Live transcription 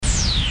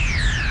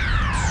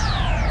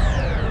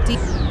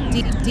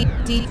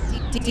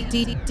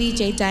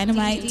DJ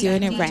Dynamite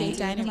doing it right.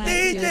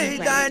 DJ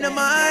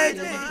Dynamite.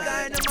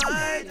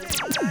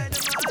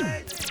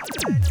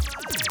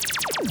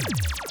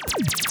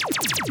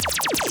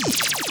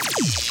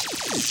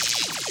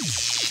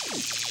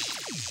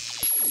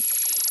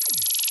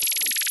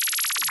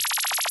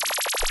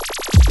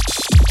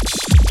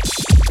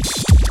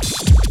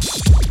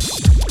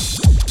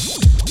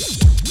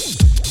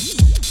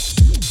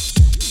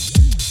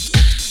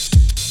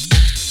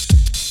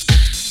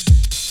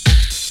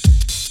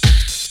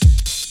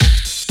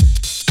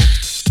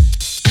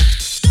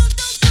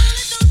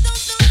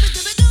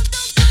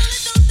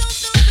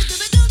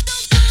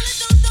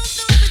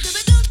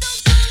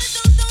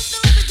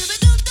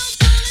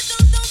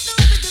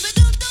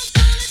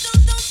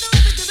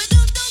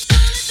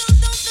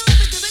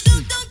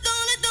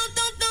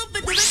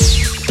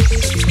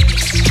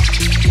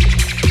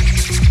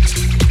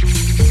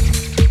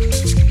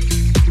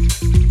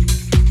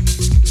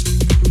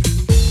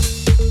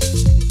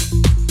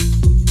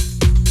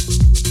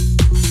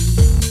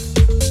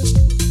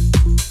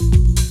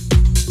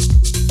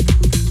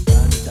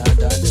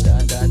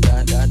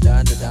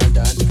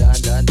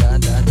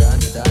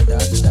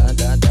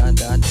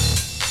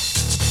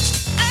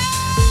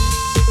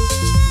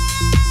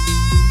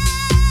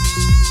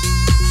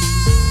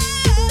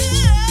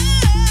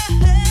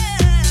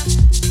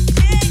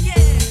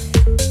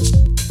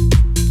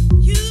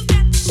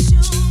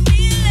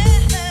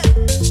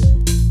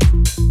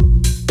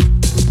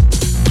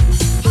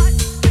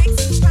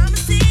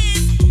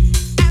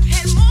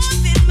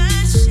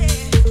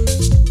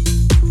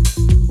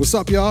 What's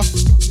up, y'all?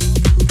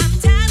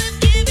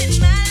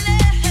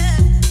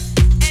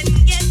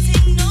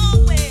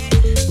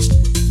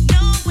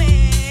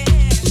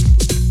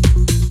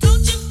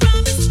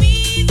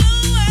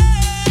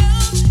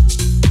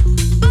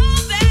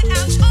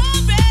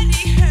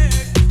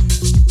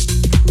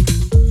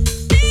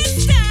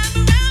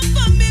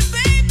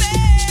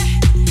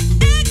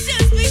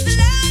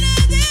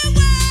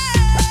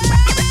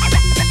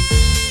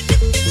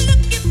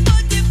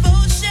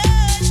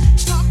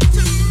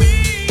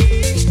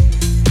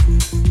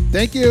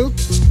 Thank you.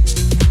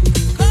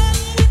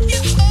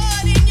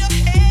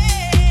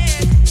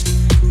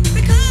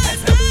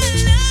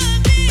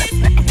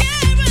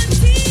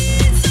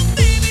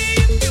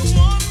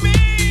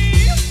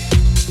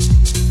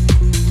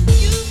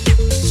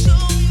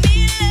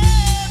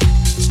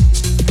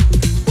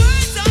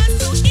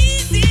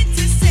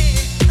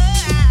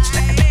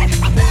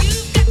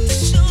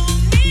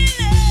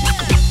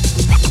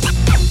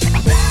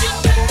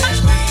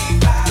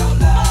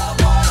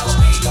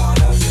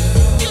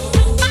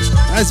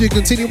 As we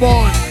continue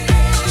on.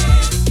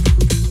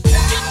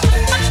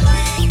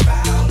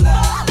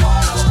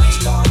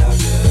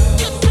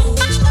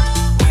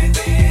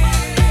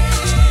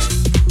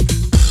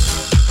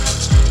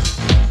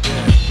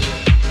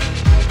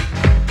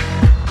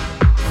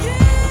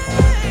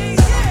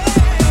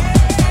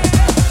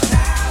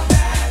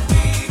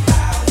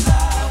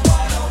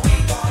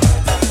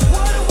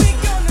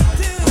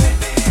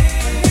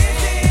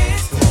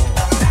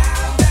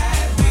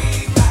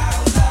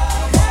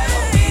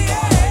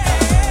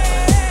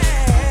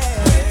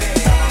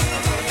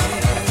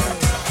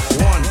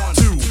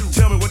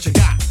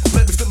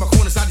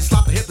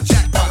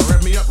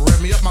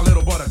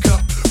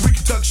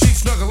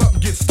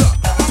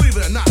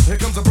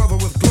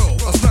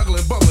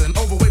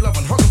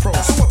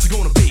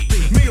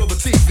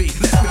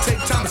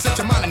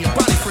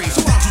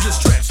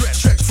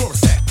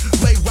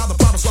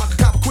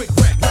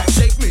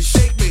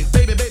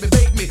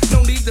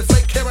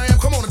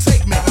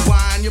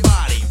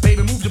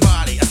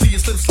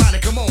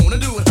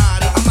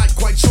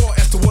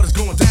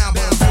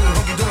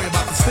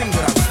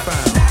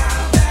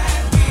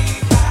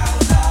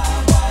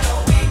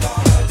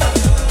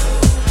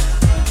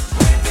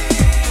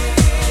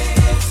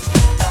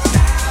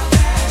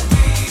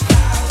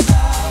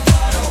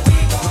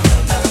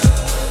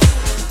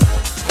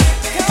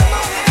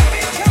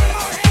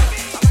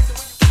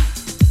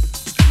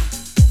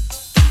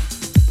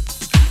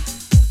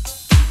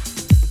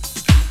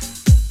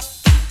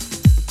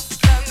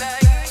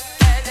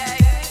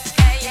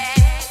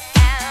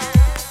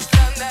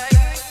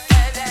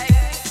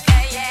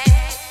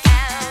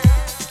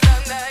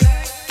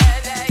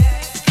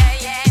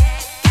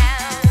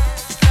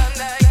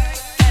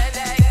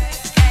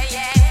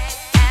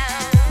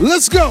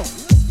 Let's go.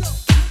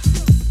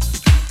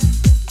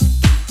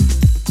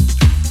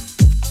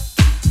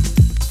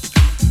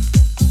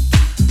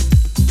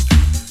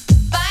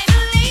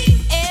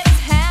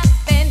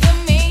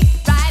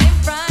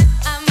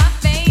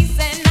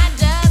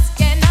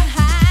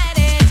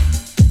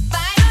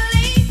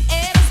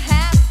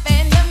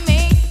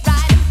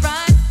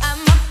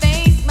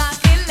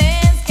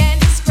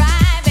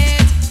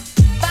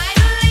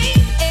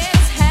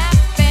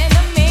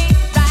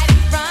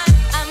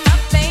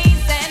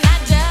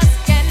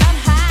 Cannot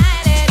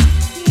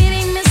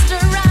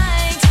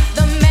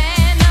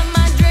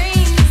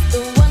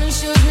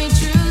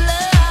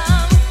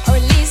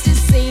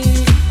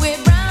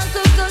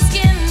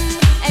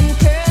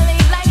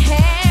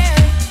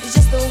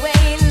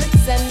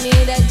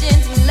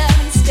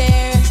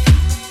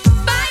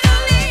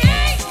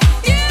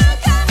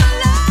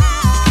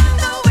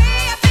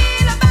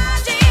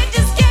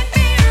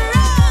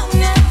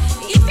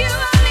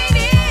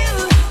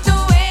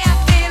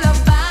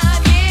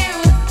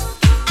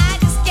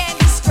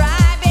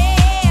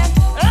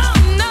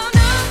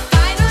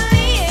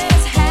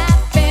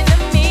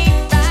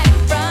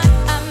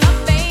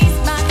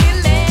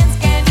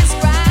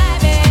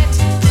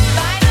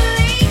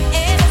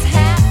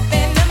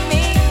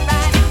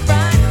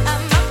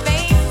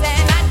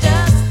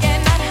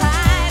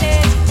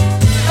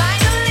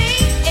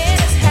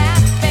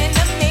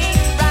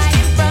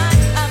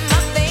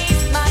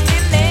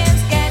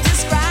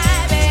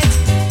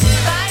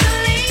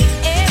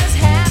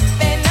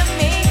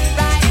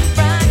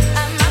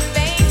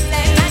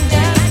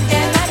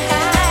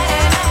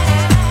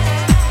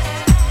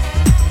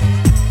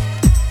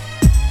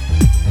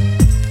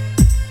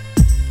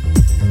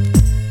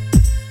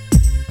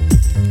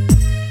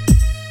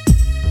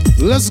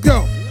Let's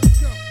go.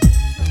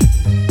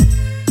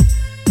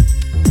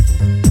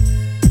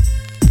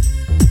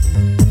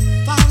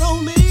 Follow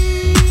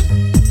me,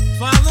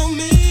 follow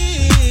me,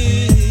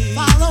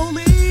 follow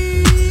me,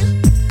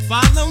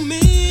 follow me,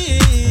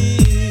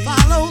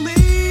 follow me,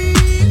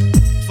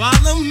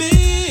 follow me,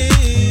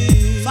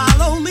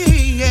 follow me,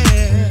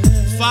 yeah,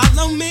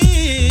 follow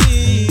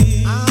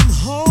me. I'm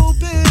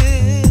hoping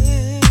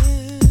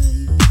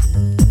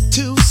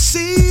to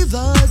see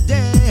the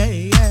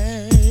day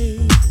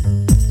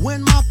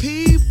when my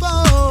people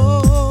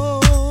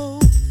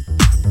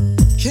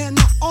can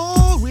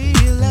all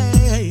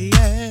relate.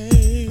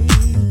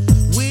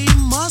 We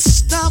must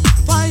stop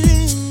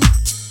fighting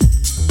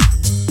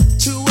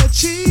to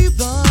achieve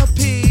the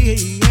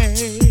peace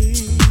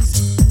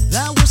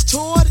that was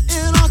taught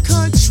in our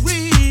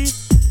country.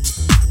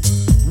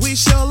 We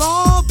shall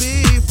all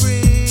be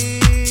free.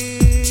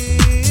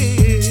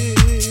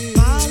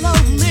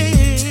 Follow me.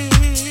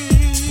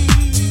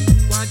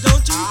 Why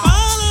don't you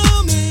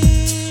follow me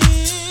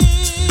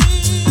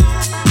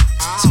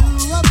to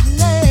a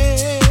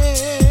place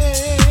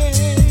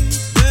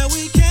where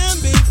we can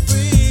be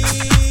free?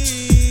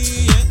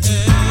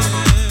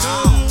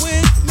 Come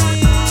with me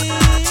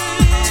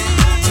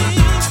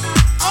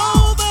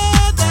over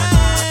there.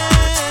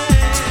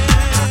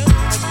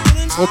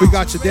 Hope you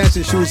got your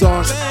dancing shoes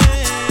on.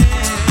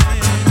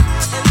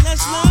 And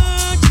let's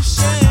learn to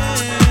share.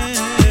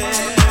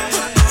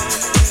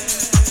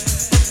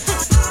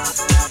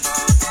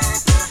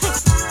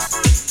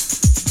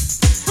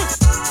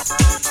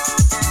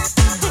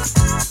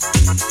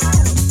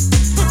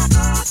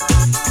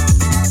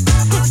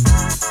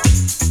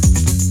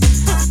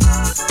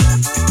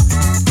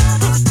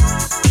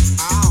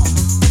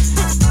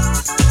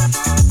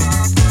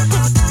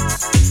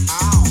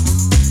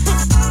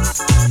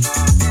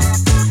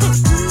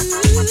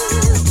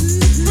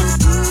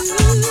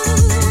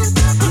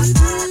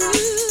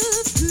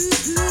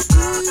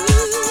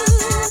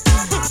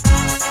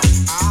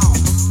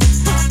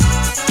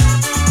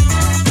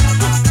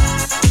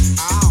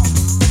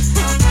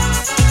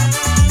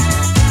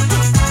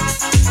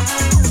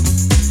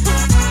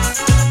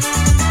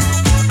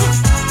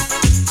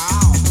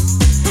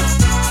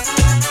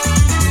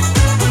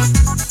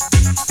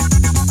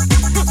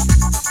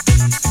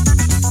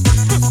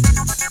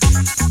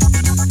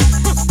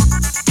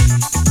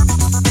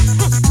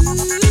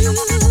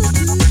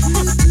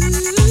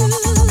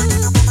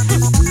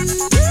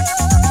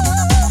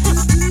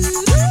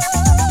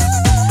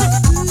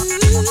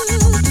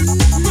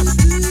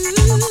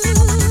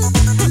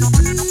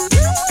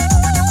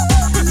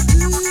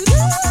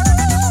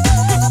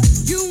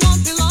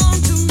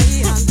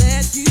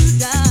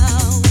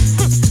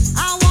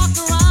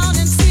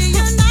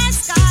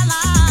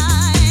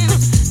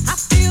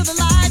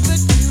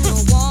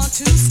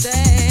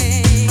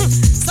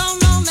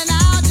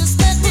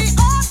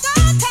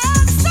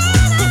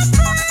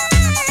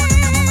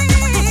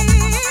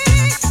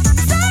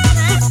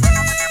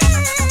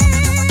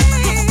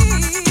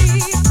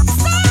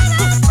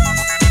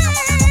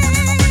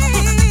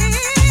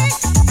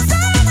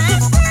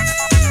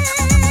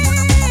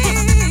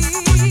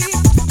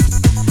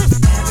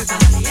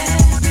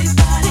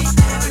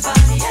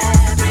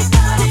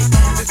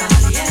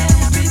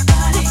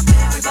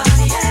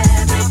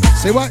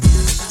 Say what?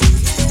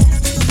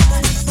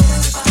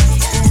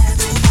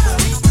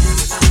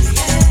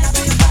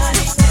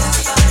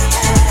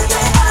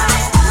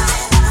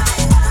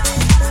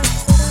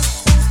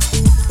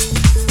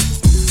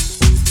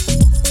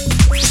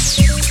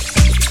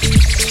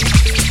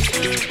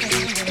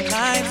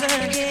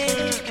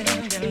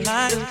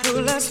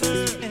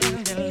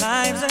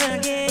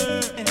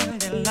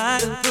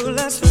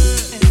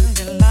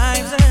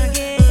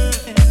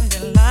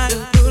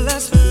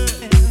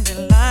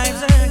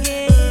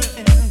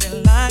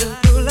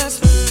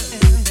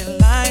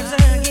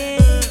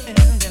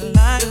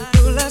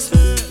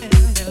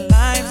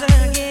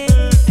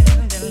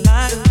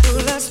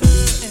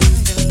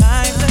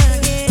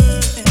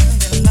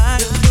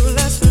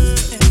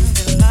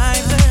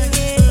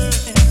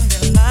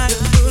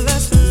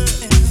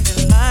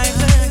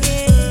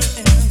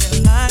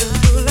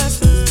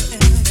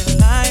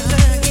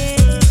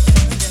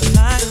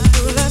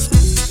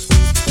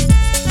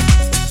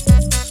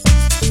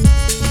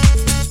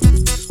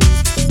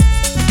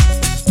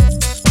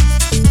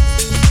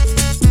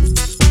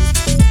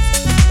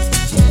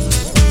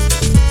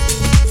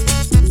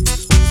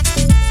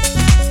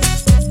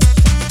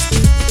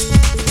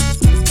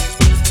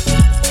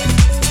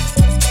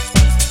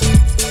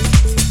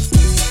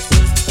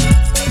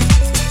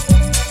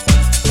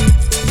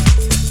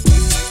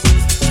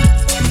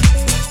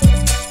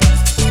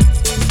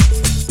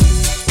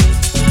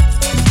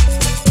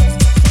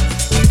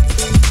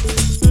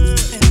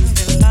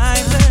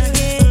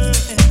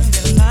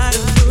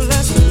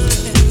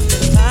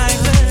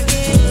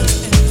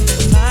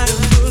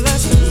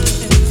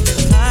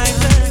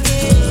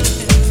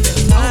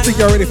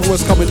 Y'all ready for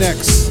what's coming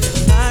next?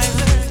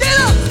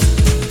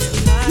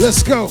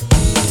 Let's go.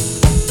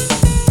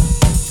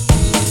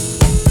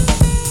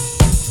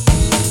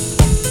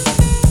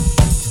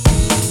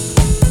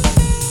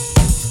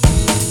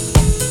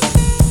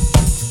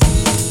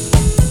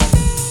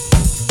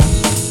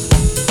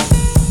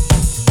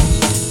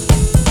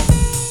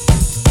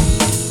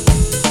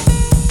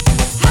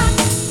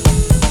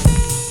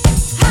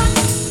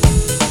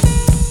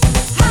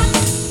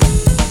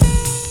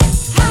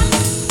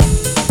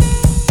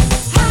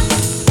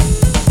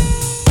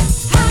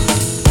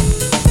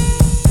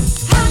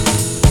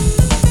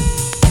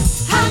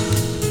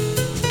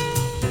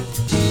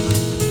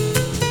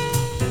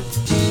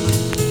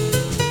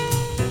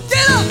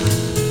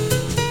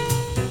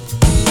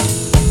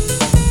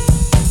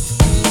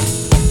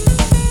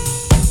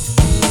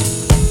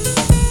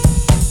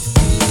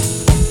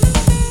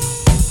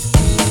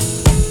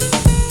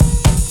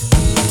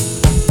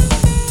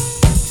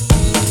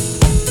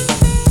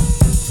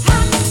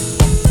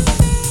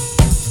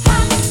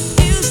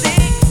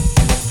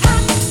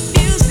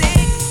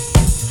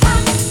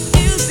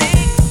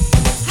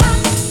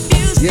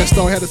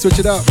 Tiesto had to switch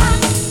it up.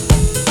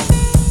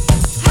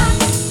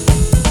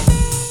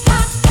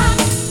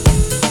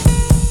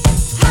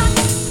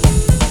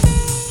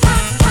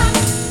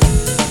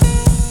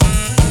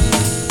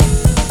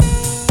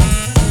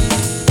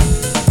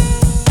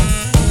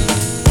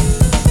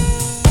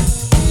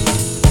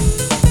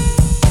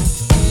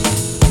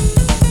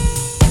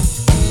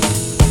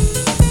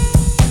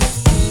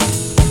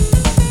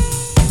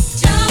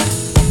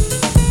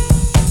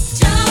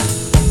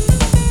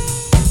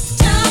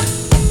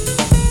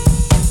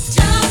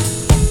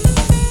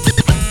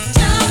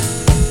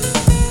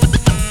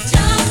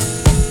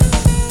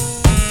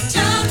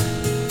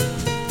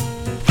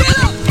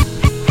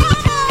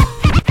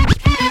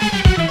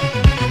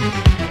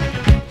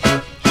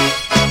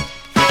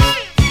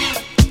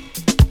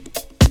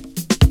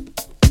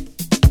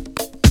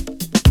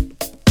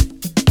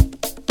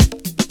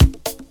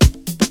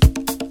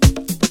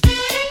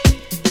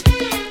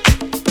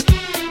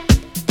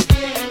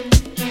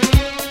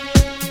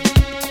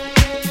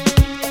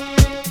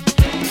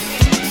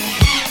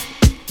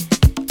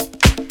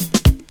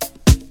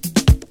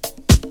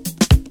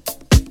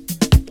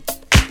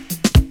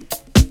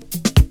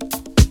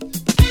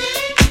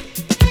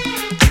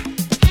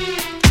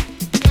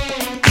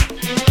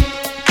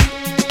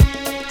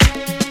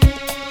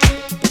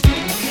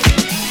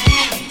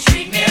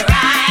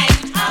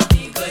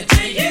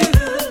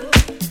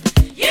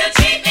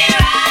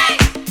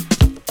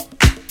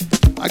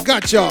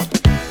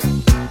 Y'all.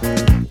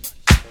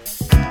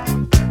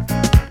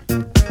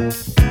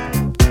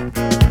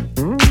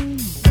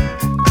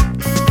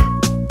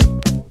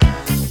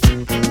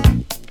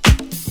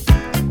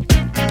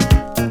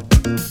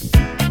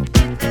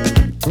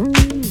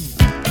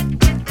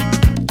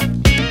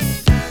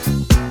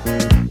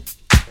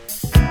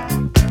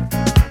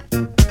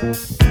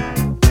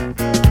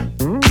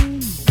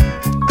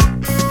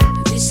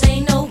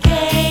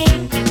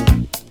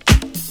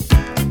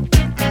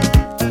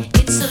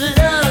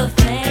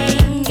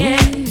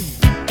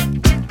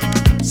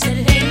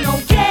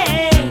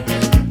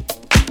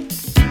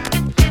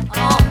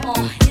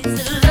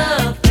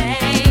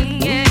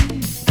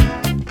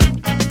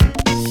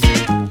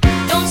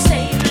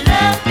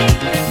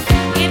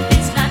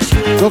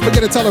 Don't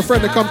forget to tell a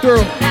friend to come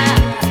through.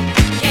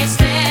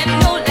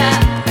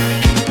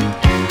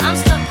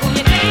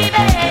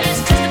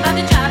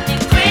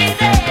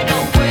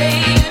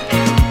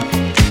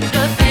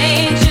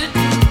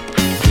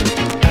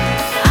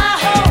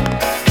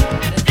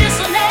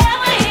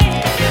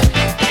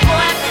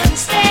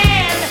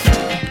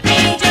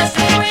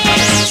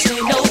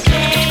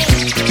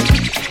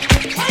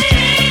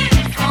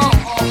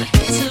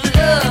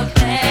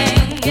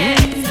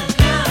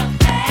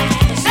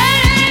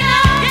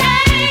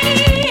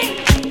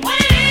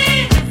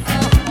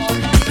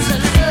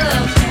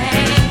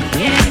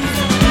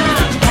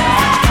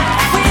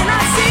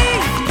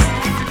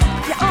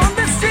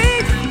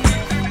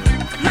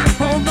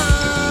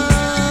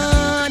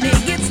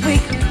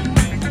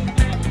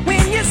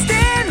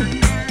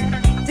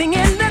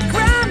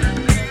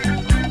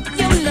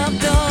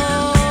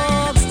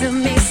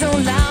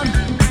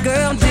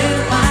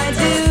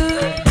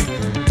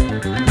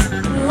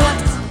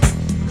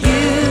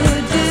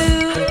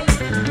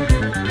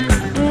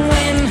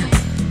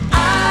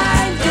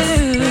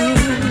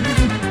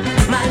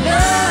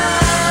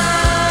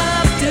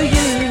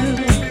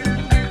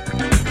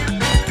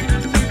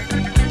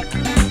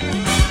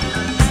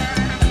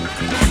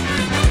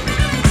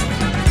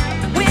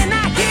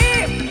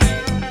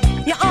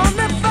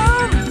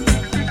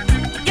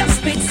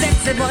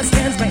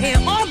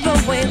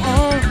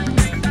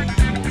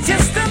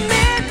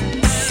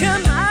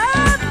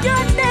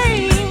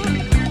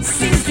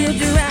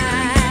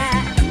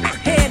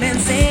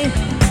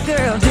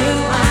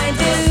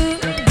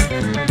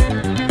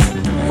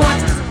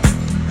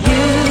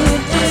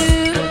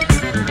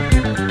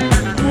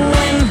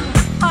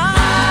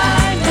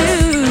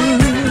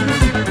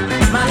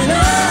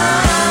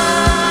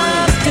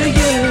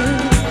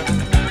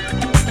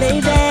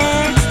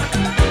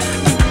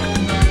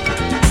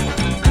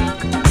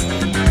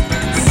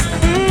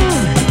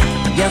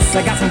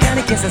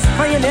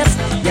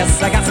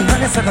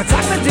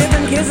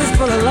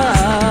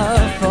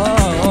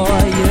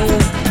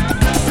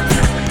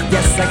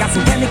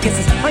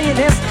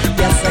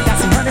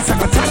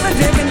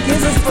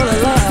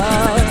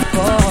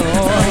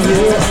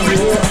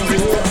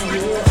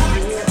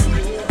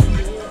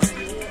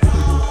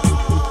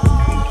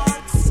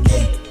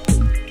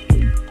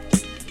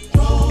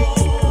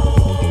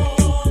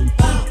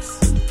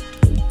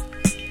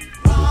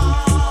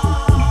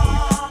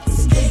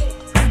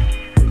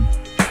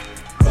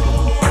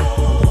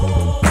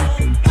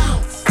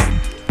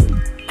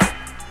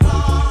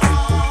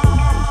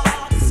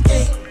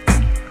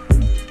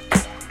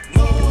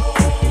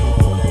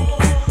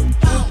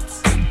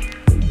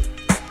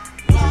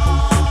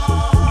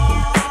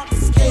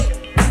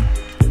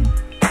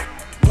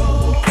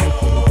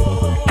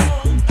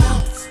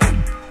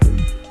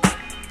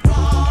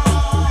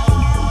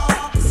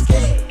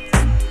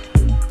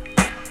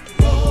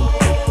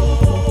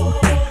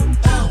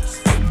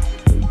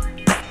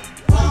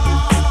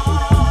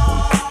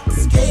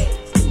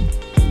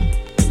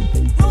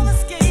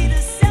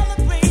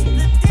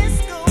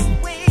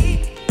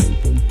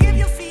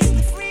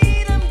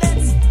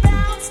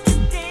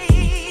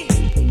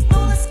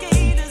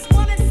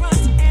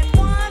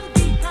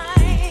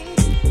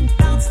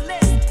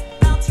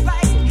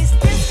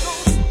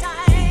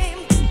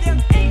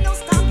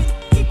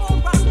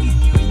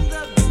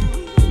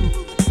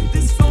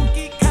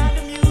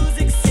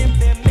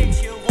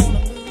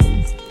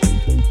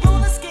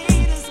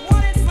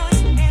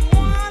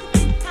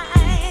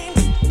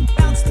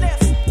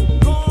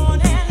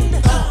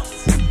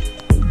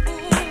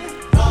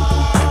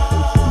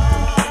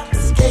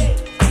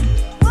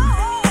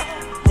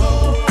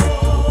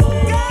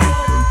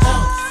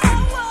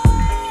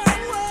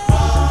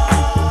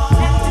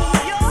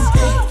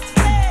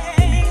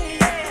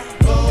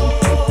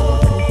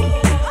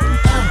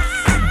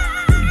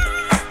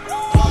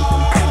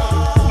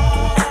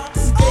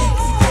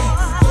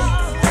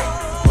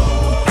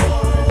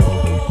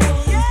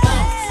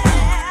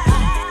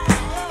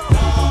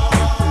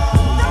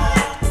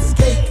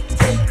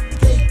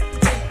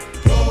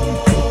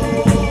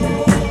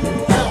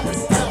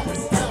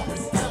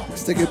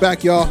 Take it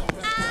back, y'all.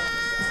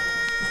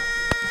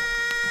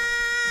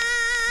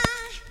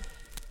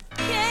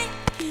 Can't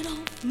get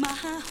off my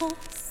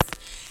horse,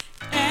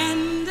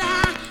 and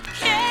I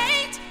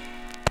can't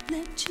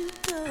let you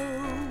go.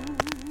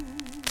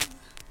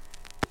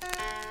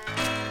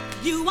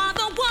 You are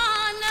the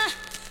one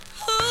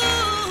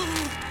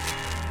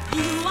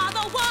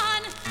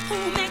who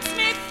makes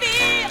me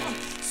feel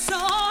so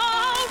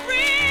real.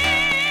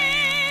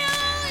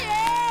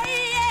 Yeah,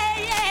 yeah,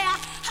 yeah.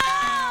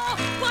 Oh,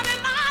 what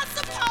am I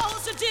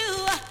supposed to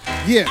do?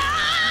 Yeah.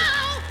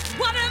 Oh,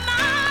 what am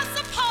I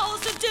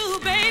supposed to do,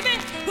 baby,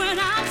 when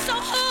I'm so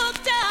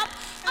hooked up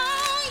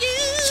on you?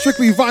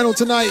 Strictly vinyl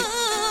tonight.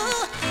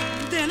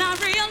 Then I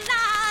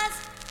realize,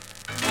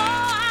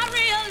 I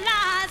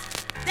realize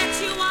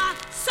that you are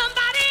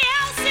somebody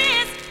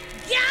else's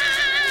guy.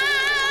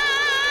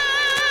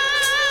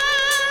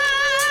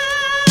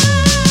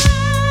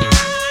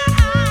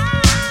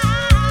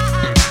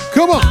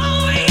 Come on.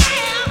 Oh, yeah.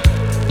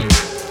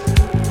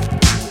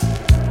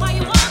 Why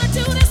you wanna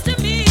do this to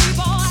me,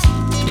 boy?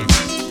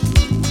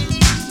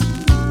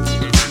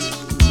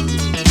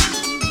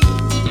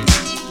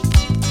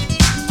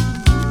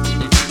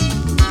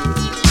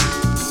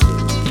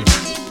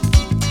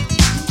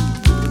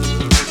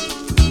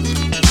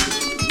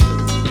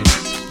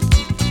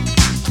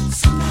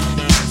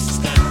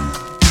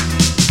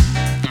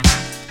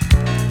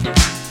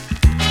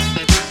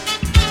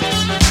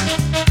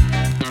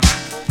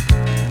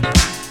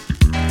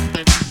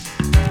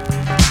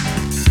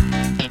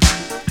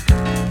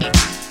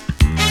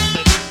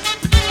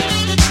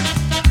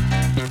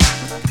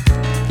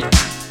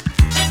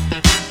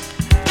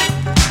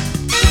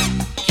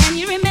 Can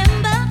you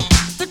remember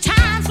the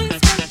times we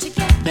spent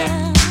together,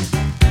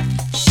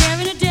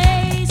 sharing the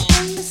days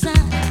in the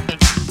sun?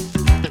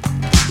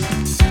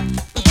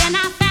 But then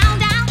I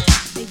found out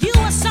that you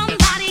were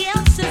somebody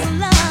else's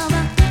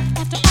lover.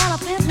 After all our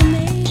plans were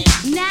made,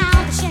 now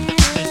they're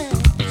shattered.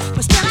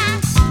 But still I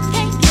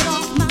can't get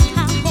off my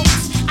high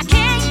horse. I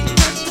can't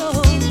let go.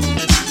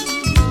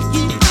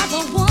 You are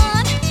the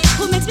one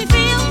who makes me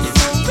feel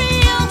so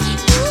real.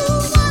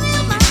 Ooh, what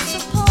am I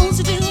supposed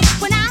to do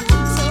when I'm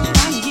so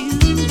on you?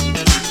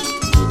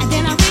 And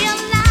then I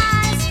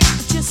realized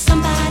that you're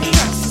somebody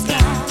else's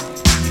guy.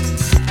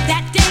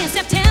 That day in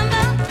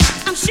September,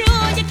 I'm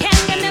sure you can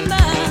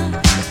remember.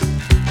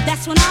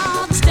 That's when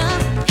all the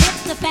stuff hit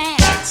the fan.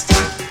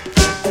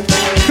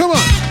 Come on.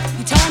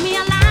 You told me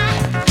a lie,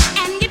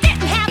 and you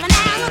didn't have an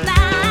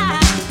alibi.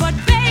 But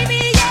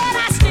baby, yet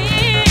I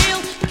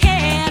still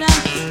cared.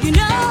 You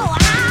know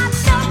I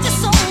loved you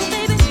so,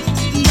 baby,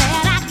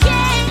 that I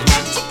can't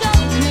let you go.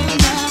 No,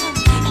 no.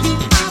 You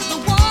are the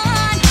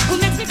one who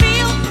makes me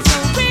feel so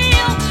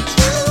real.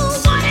 Ooh,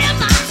 what am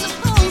I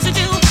supposed to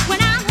do when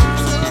I'm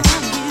so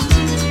on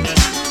you?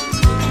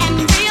 And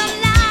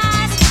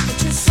realize that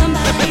you're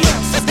somebody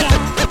else's guy.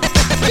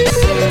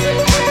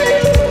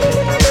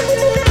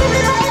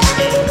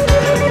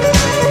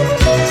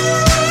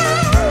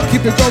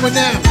 Keep it going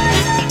now.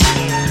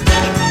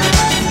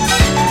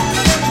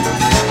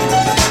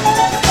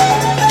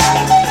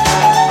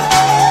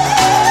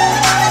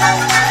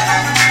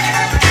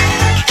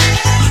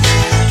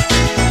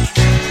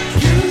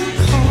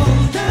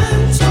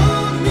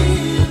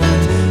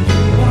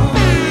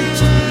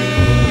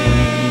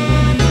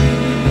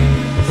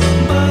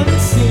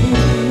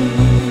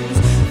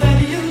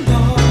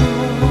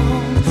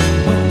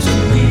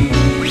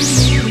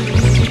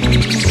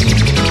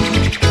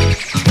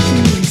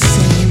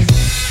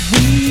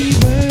 We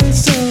were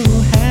so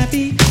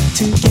happy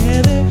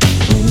together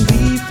when we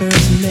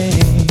first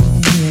met.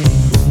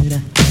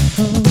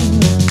 Oh.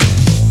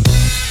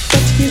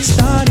 But you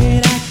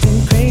started acting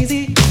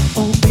crazy.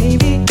 Oh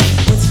baby,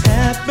 what's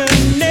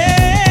happening?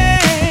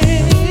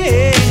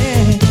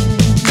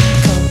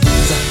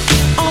 'Cause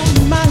all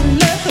my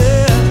love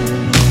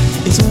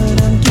is what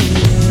I'm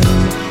giving.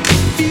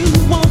 If you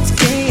want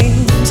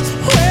games,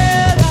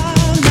 well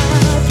I'm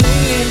not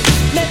playing.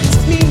 Let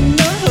me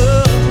know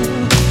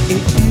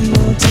if you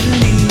want to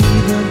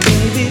leave, but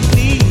baby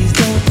please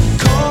don't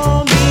call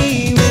me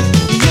with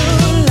your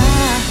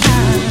lies.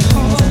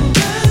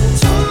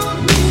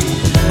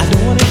 I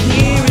don't wanna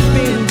hear it,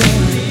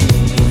 baby.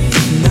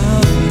 No,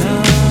 no.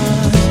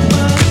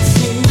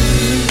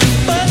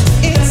 But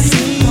it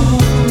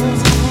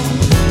seems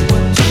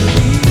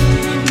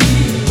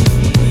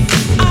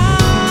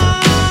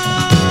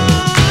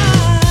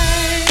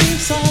I'm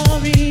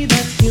sorry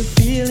that you're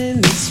feeling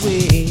this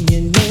way. You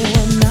know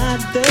I'm not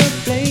the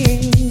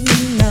blame.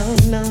 No,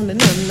 no, no,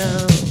 no, no.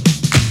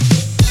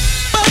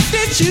 But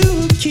that you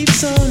keeps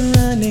on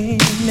running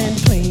and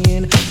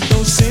playing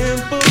those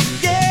simple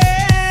games.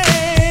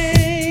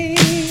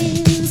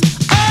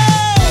 Oh,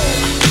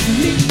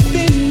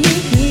 leaving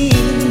me,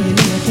 you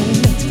know I can't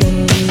let go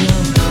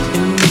now.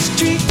 And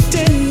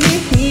mistreating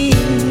me,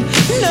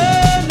 no,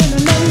 no,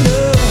 no, no, no.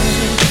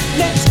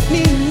 Let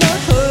me know.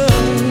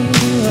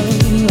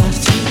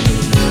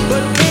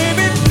 But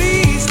baby,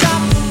 please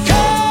stop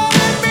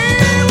calling me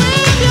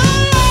with your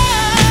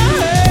love.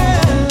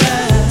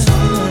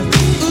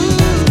 Ooh,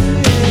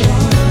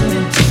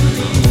 yeah.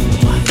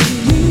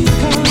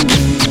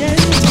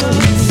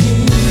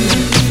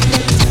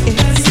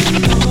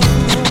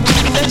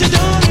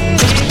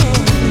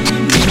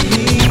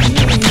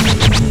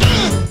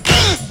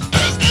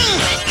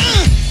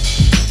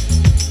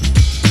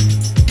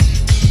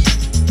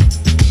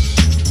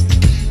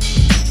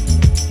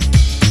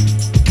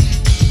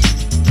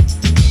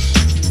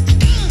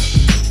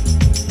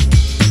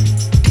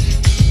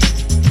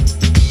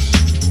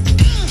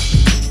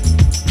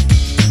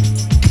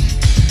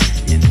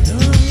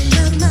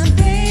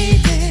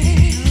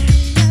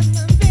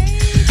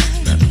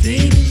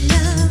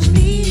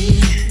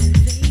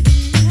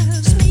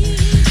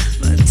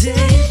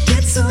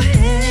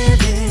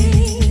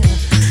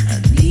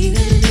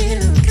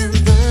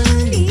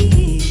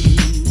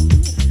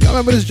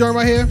 remember this joint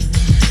right here?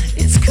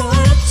 It's caught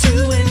up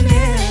to an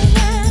end.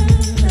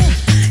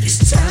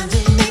 It's time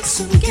to make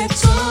some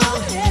ghetto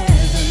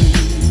heaven.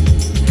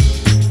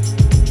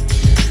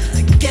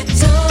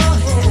 Ghetto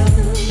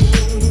heaven.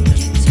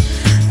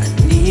 I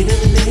need a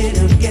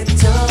little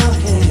ghetto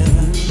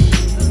heaven.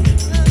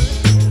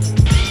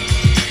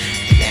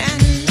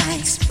 Nana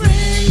likes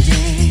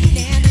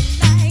brandy.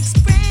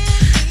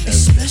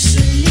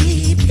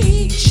 Especially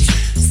peach.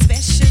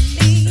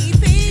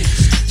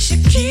 She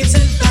keeps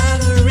it by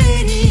the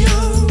radio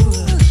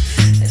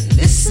and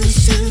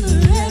listens to the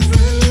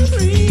Reverend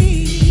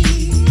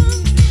Breeze.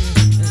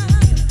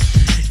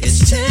 It's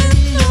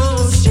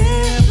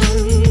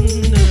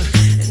 10:07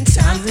 and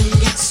time to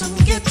get some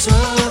ghetto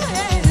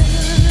heaven.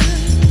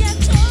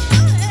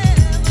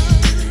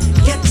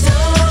 Ghetto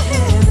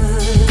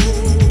heaven.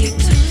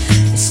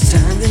 It's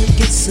time to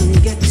get some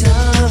ghetto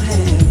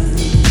heaven.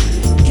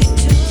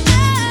 Ghetto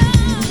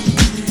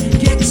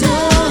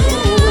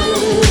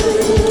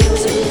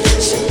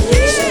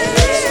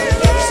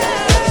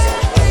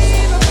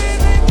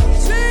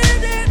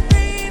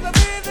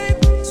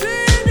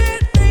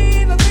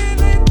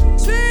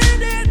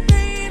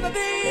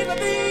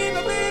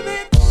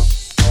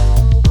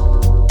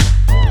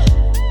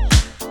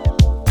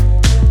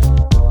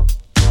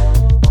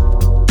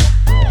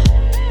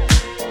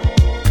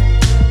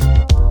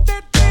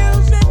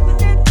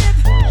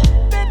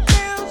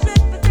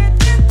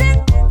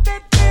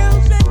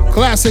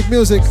Classic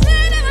music.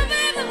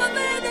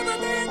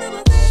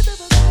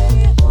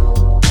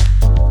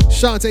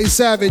 Shantae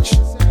Savage.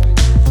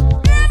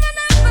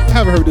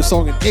 Haven't heard this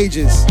song in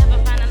ages.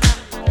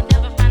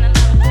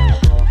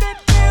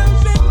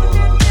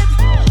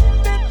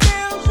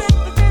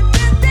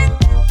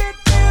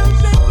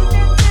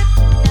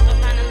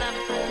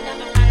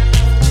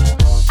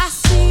 I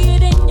see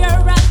it in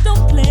your eyes,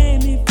 don't play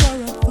me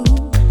for a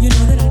fool. You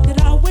know that I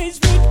could always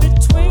read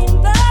between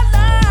the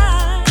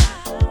lines.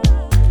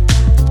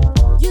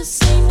 You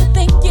seem to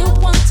think you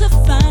want to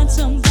find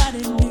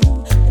somebody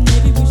new, and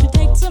maybe we should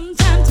take some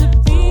time to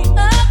be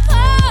apart.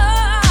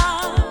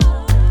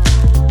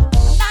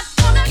 I'm not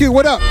gonna Q,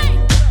 what up? cry.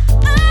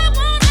 I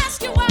won't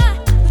ask you why,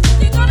 'cause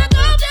if you're gonna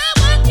go do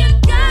what you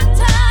got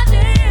to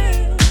do,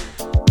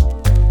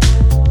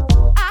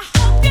 I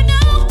hope you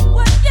know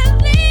what you're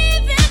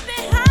leaving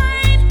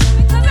behind,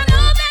 because I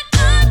know that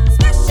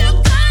special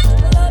kind of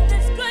love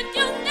that's good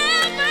you'll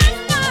never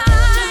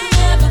find. You'll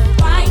never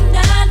find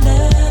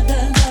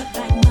another love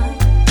like mine.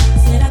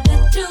 Said I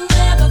bet you'll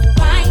never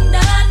find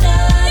another.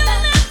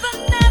 You'll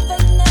never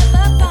find.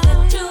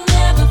 You'll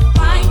never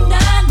find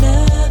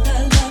another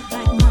love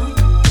like mine.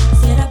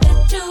 Said I bet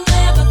you'll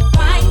never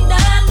find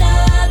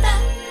another.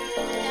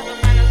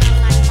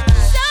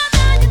 So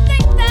now you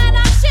think that I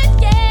should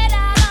get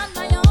out on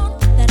my own,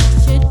 that I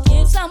should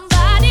give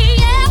somebody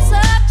else a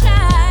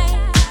try.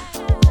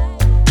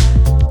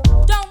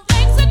 Don't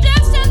make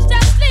suggestions,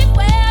 just leave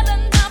well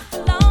enough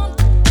alone.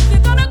 If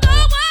you're gonna go,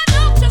 why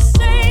don't you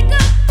say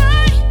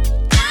goodbye?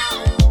 No,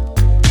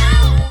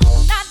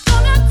 I'm not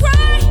gonna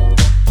cry.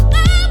 I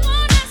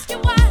won't ask you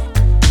why.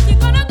 If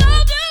you're gonna go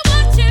do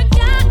what you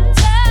got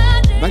to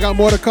do, I got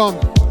more to come.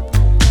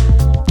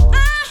 I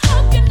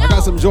hope you know I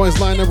got some joints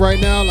lined up right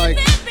now, like,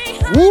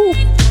 behind, woo.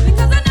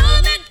 because I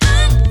know that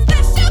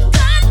special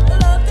kind of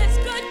love that's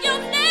good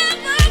you'll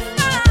never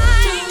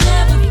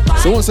find.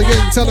 So once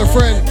again, tell a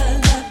friend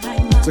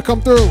to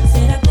come through.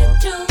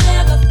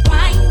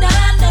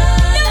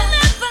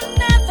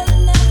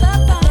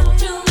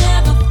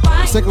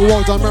 Let's take a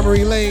walk down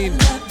memory lane.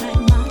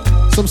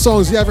 Some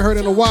songs you haven't heard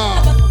in a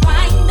while.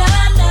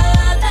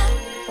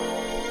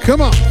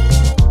 Come on.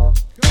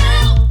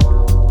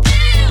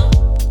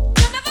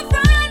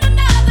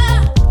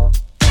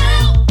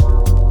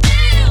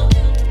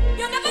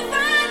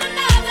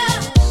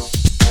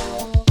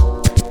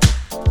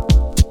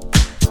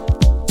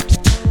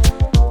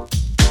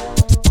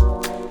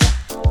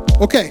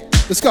 Okay,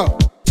 let's go.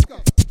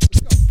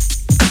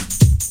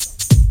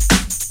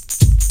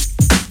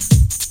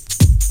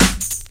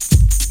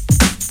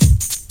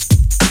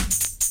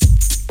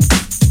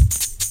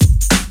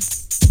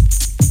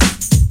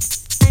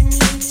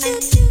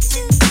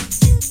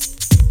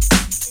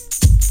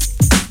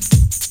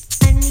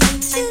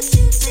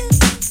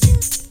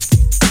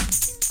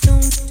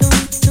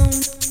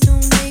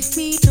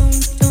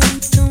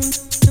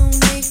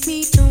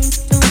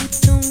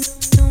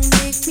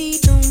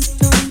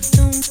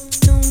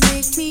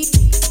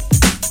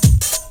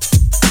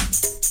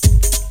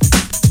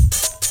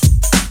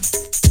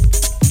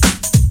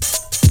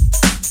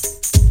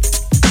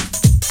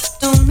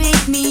 Don't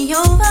make me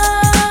over.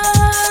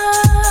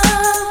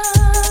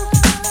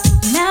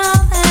 Now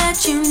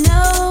that you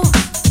know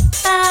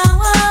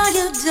how I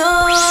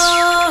adore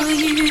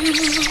you.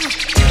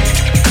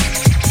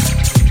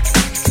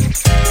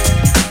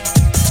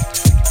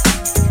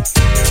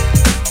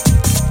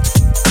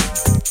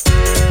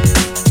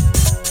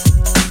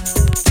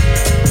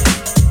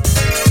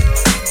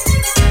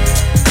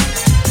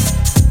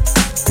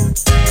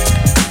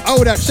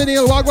 Oh, that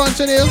Chanel, Wagwan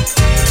Chanel.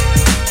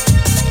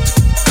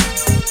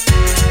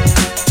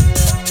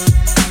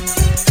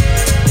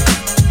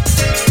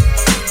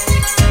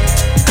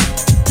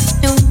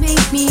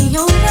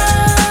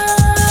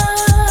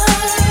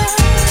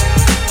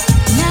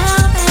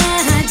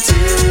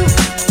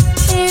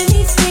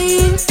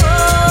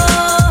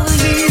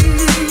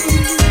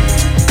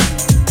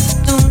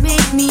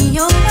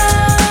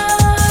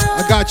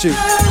 appreciate you.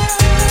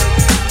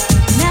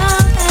 Now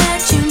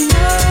that you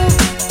know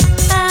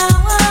how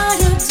I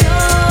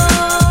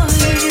adore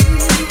you,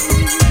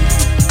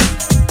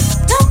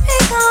 don't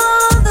pick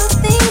all the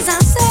things I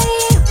say,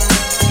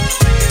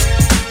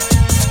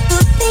 the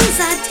things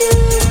I do.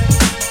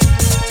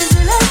 Just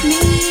love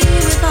me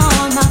with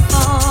all my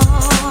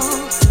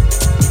faults,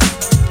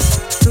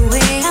 the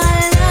way I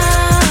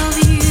love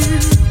you.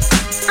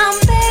 I'm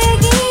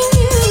begging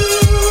you,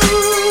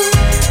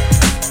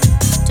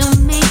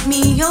 don't make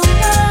me your love.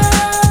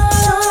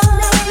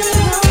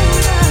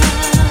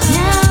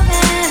 Now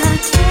that I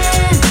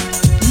can't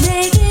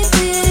make it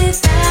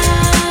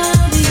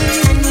without you,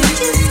 I need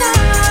you so.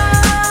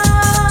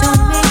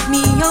 Don't make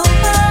me your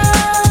love.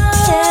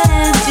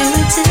 Yeah, do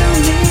it to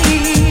me.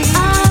 I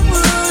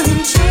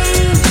wouldn't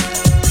change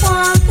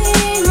one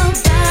thing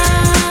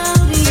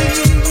about you.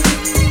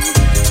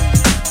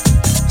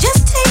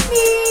 Just take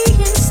me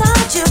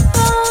inside your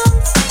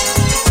arms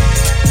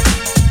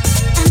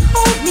and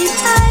hold me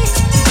tight.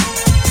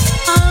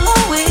 I'll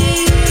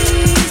always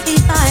be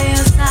by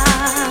your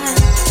side.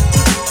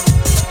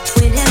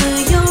 Whenever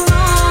you're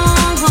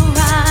wrong or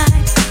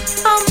right,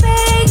 I'm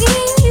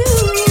begging you,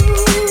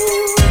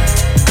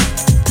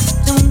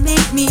 don't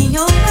make me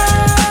your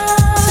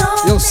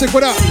love. Yo, sick,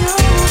 what up?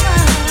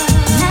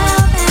 Now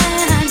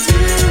that I do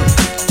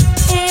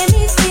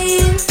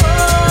anything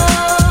for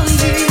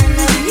you, I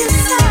love you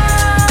so.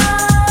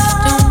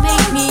 Don't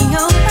make me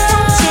your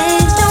love.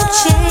 Don't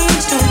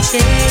change, don't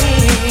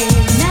change.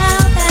 Now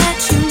that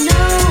you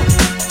know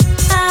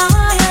how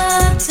I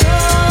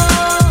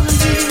adore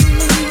you,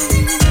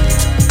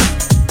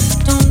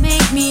 don't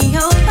make me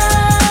your love.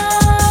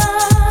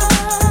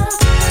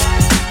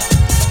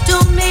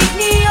 Don't make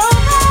me your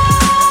love.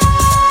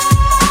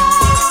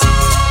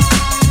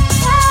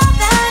 Now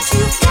that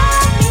you've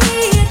got me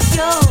at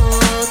your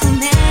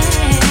command.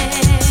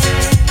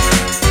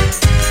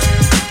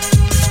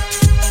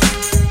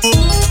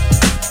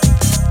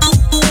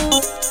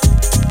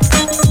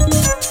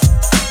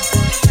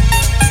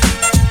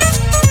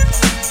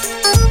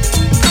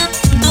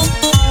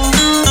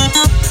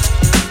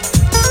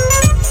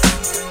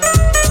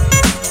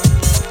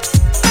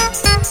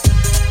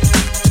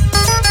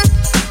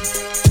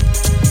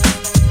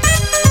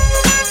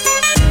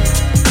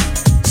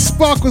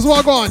 Sparkles,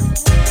 walk on.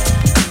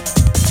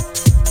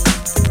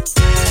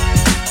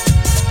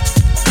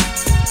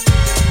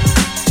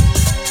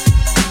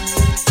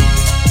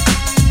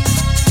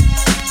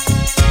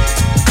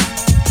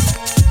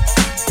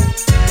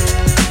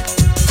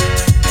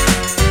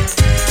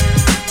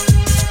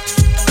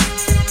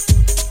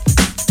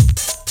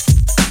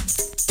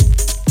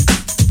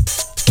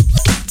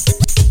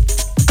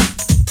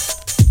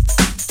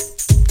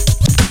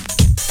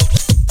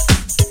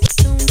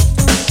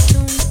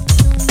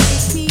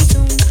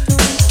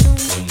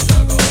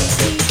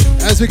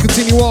 As we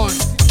continue on,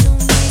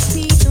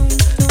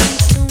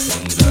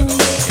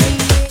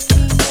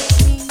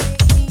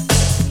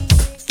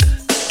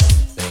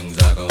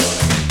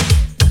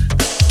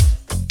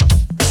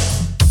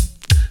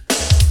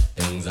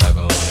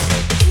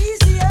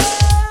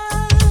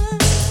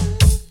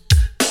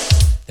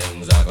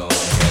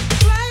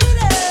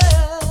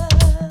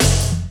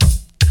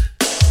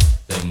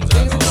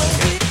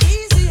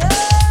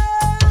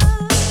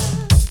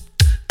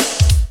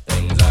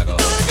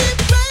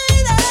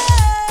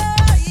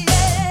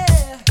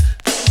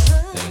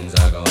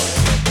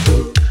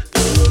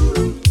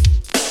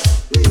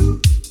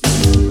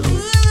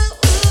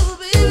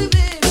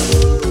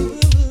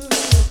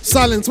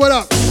 Silence, what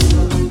up?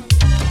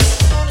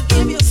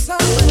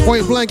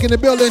 Point blank in the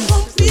building.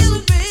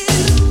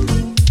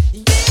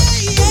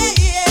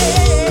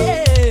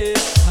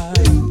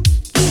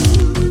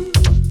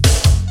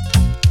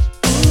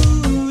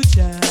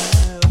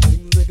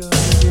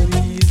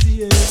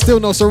 Still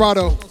no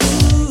Serato.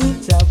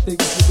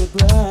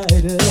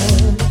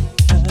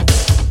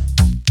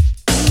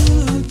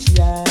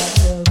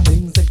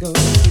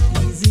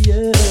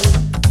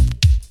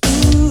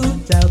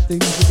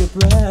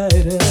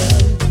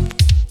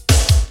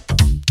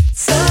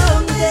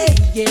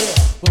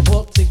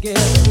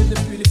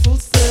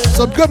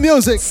 Some good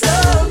music.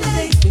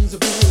 Someday things will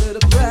be a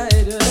little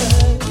brighter.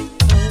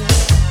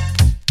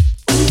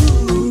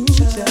 Ooh,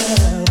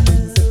 child,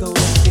 things are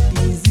gonna get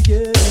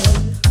easier.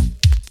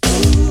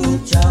 Ooh,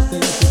 child,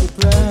 things will be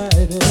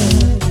brighter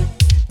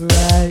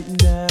right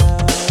now.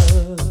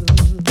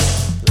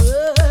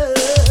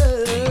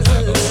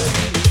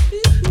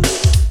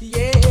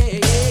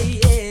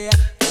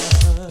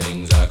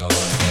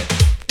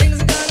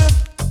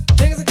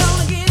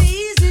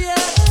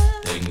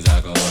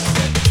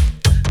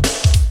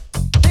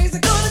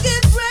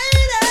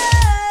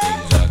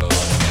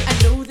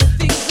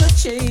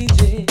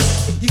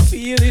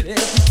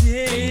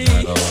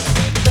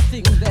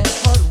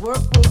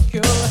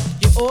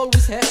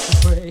 Always have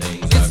to pray.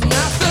 It's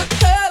not the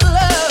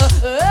color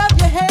of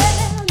your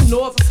hair,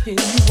 nor the skin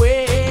you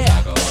wear.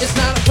 It's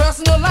not a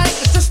personal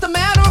life, it's just a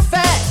matter of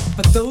fact.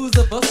 For those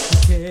of us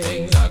who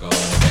care.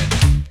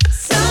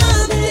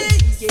 Someday,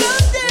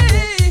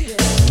 someday,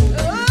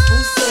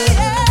 oh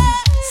yeah.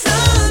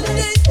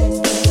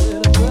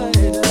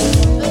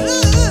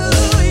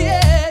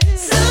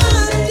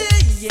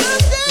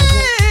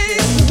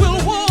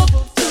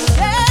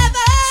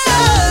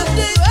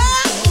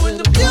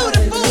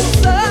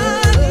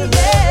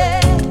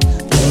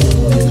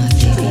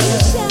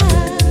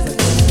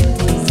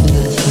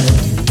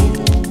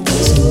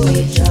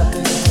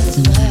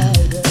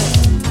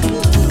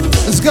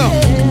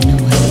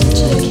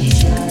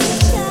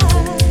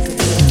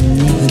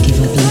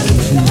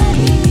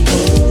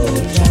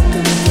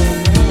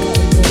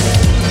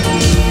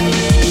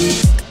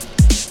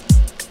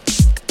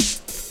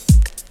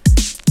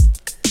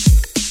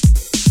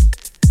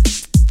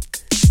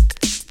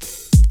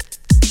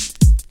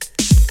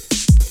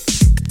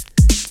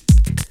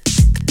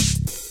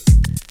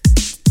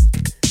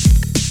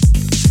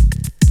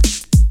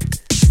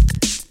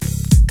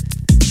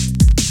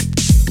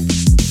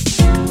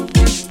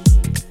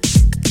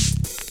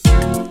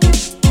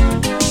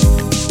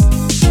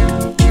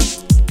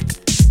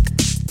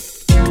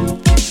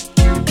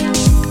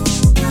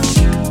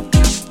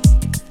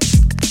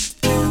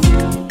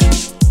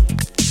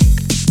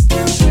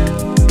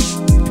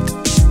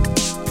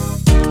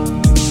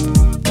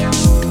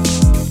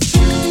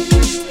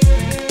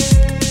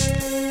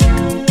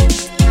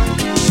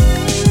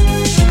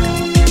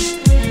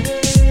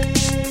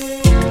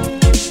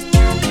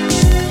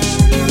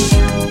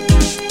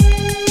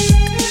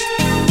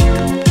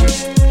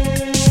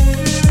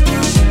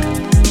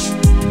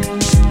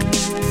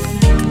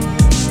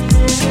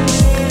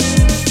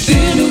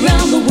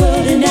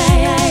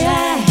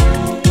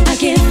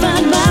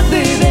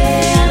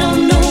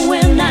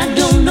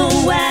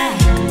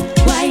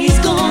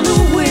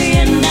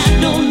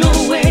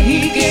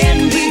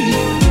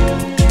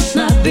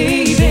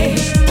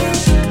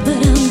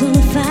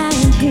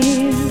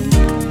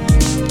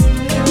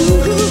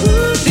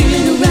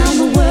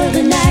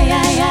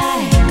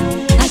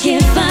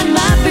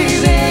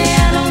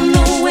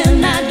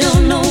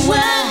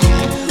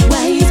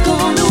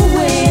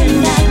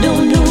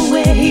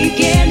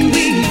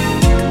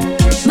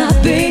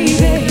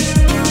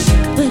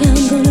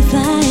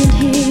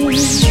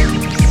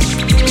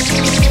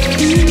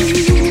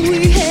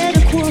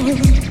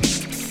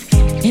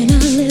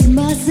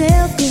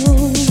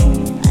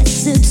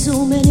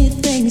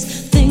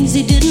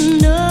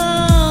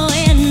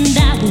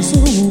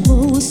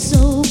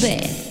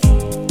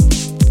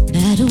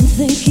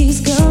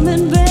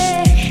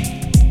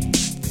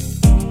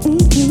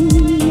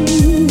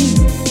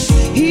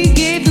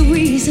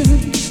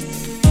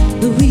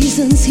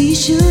 he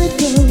should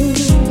go,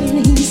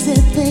 and he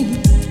said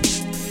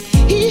things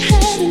he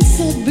hadn't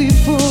said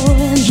before,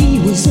 and he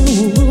was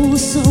oh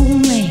so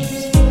mad.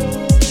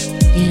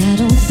 And I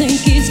don't think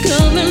he's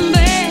coming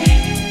back,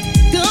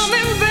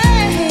 coming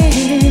back.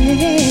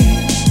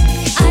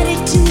 I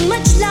did too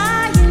much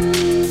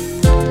lying,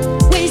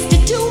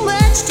 wasted too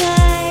much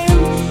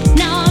time.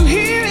 Now I'm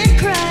here and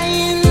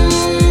crying.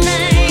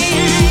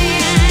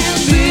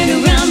 I've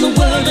been around the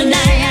world and I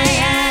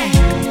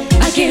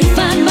can't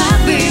find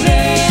my baby.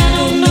 I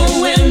don't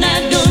know when,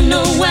 I don't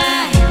know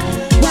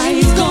why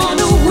he's gone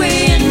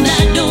away, and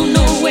I don't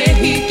know where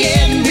he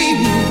can be,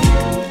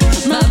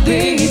 my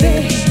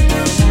baby.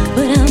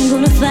 But I'm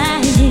gonna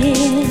find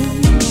him.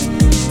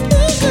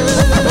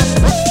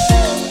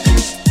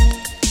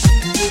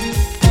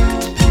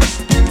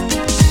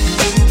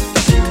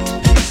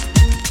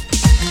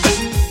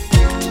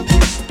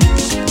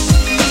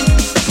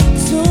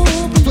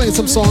 I'm playing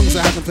some songs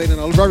I haven't played in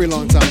a very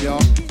long time,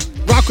 y'all.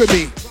 Rock with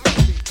me.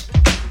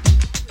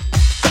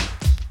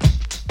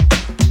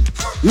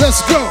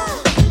 Let's go.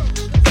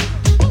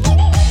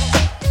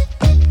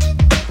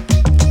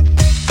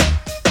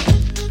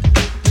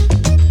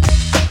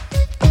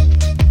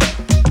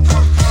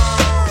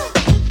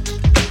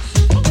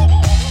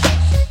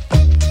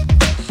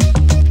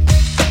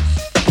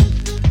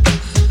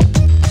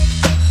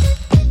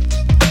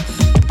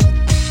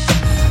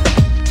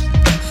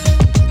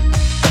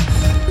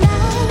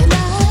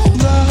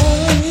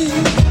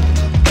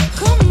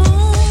 Come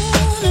on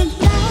and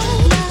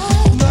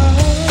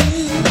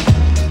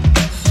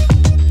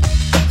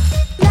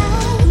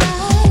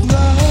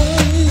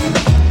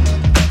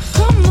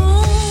come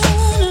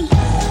on and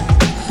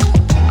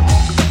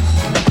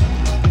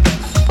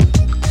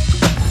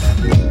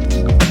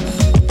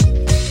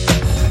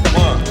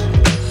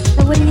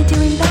So what are you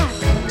doing back?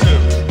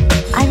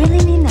 I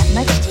really mean that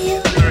much to you?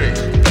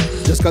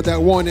 Just got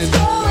that warning.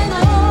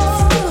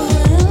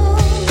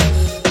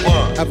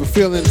 Have a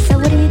feeling So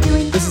what are you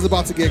doing this is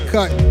about to get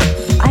cut.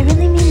 I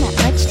really mean that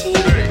much to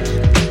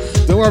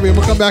you? Don't worry, I'm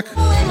gonna come back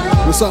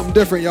with something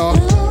different, y'all.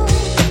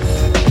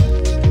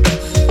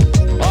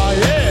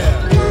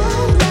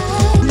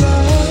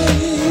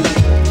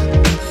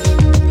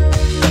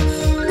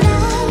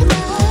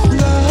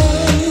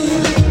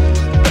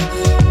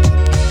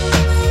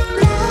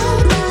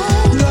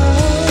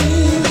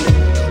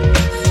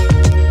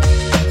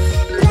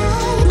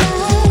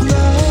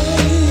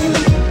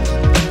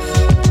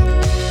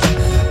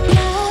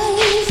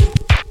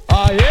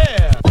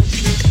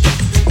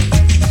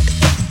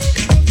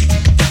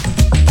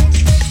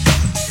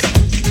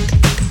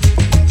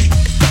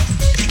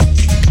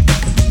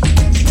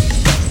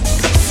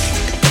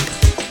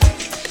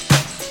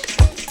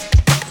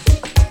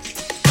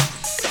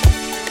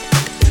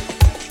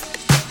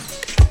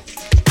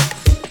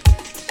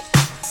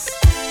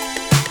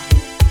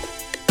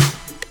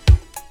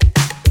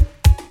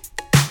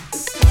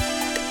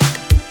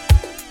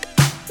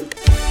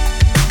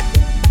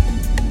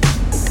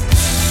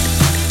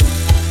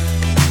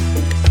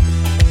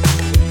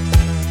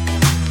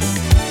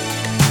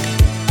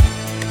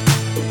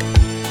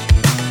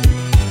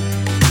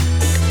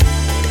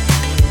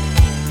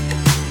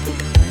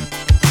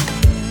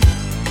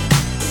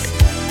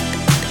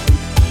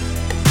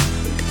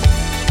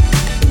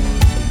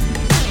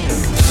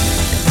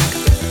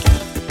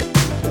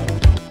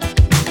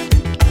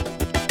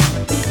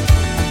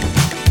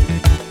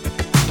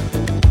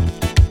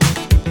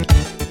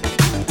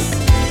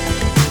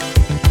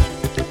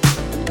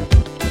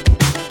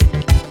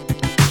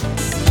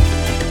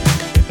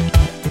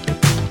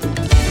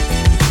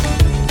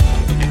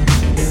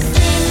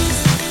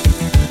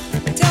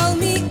 tell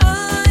me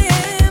I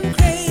am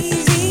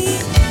crazy,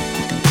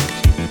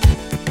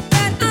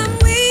 that I'm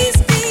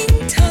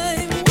wasting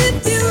time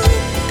with you.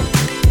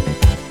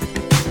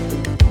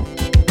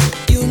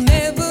 You'll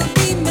never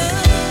be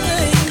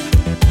mine.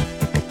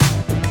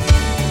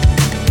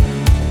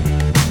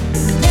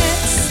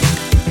 That's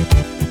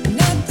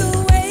not the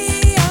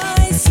way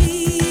I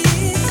see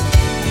it,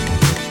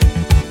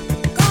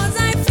 'cause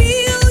I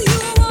feel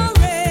you're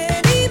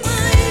already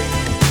mine.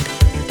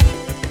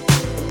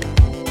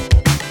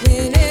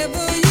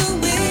 Whenever you're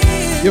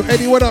with Yo,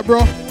 Eddie, what up,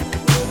 bro?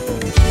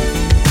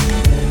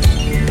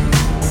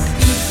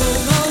 people,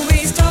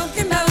 always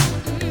talking about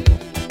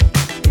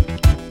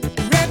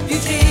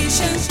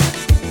reputations.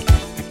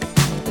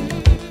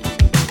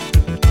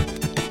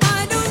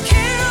 I don't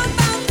care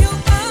about your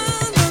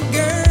other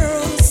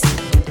girls.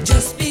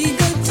 Just be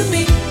good to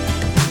me.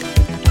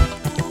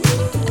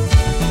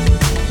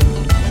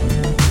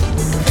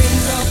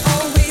 Friends are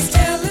always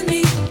telling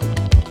me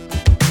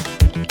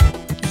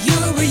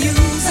you're a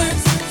user.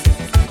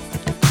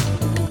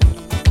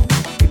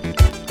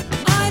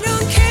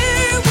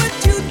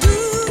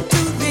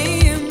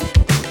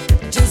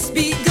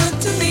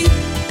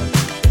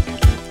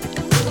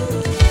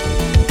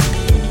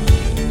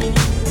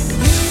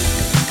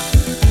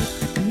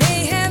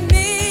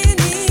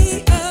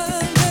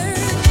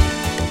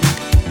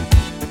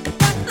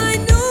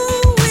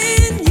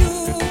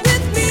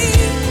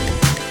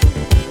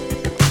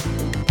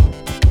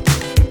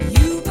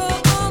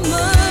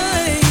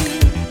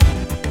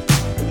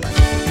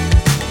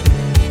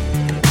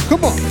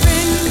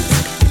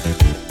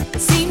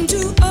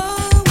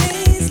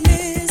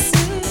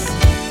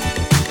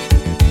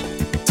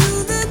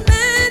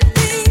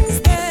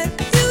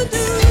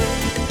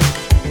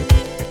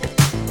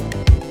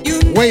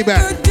 way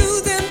back.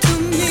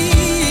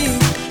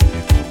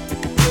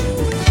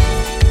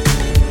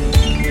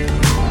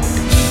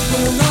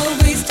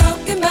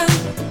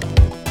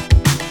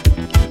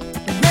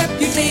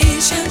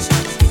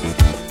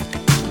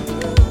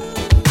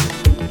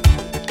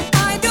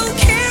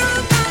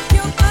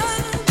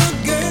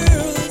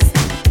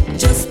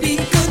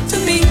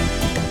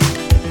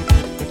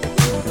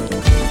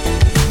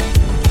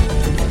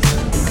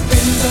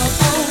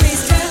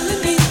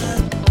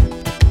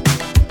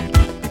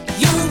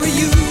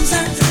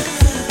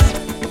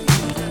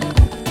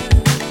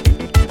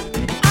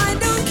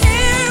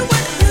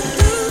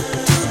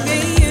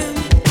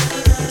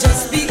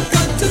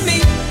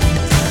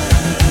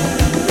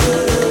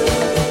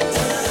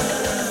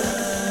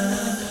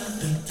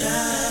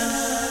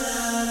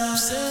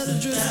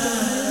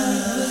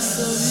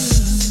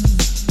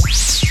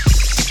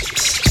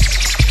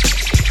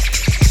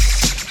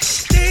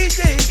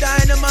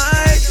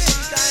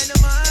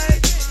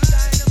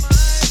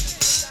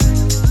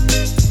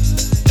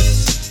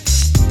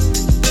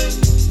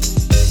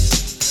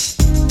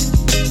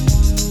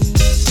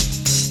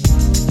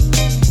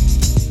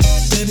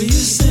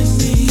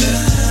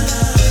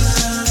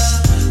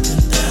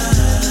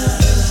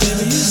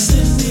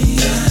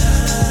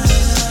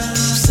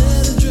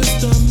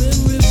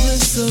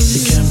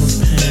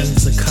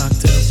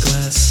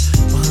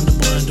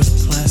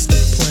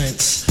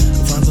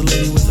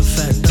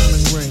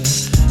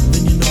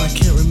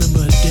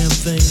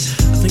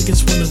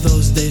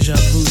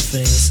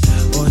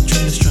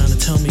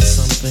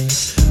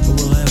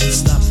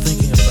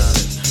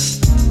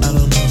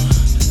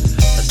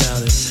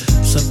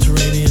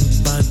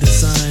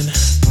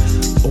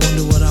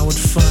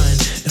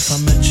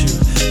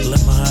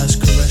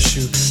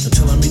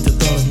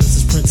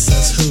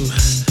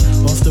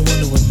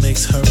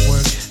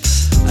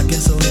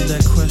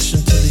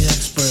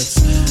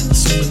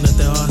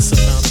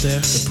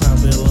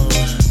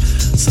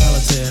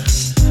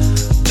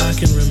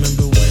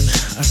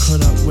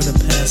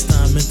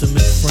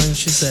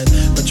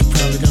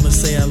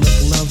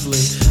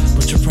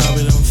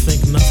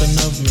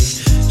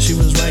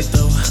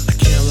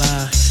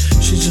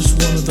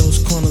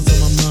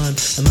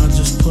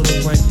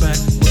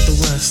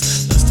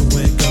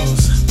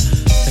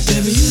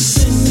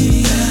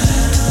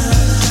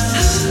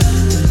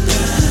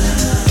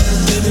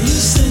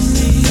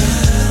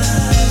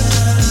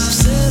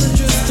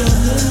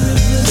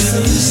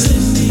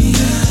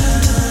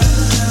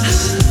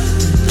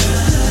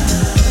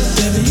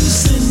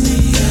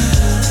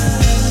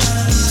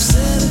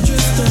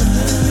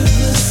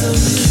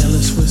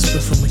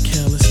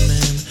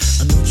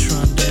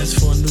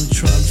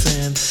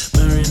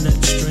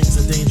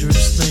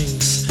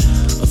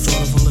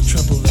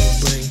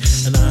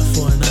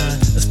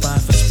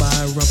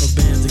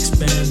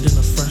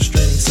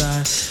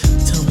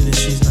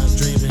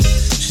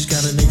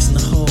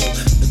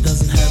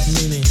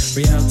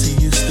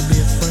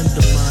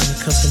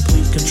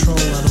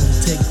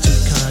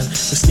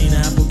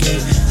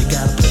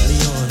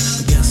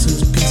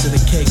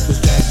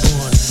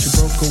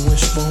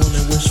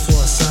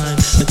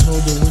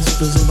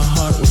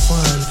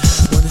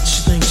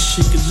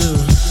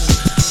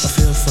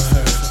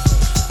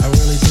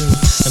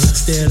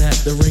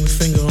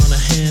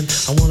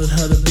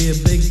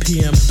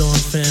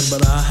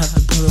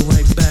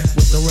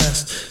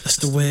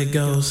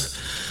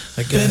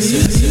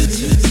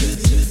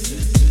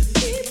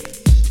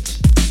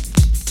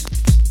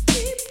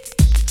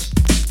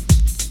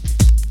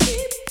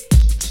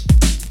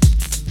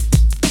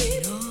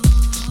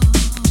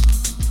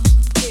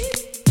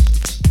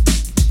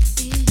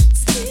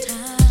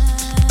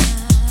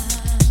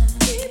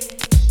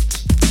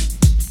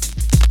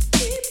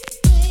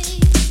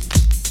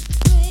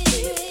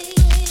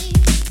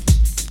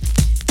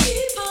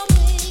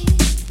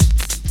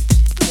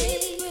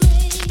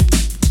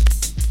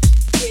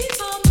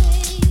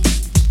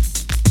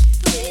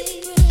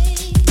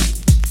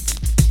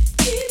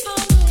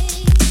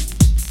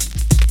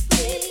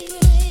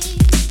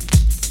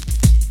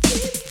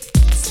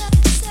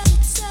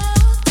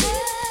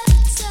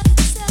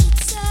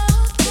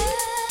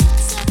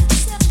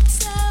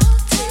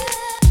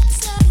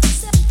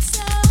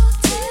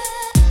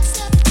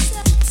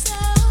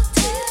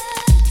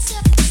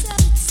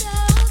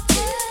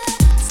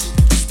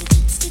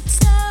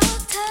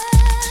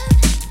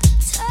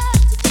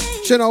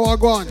 Chino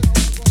Wagwan.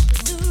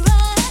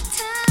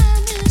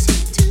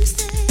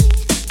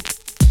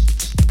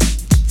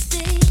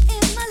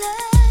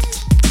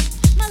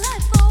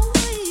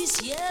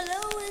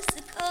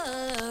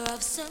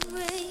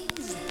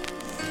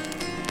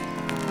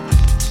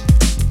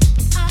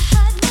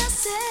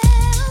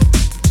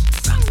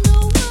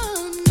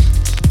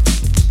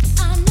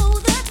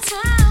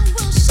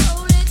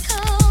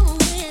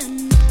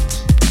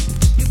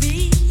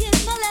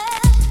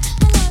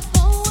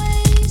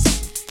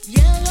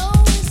 Yellow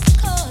is the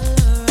color.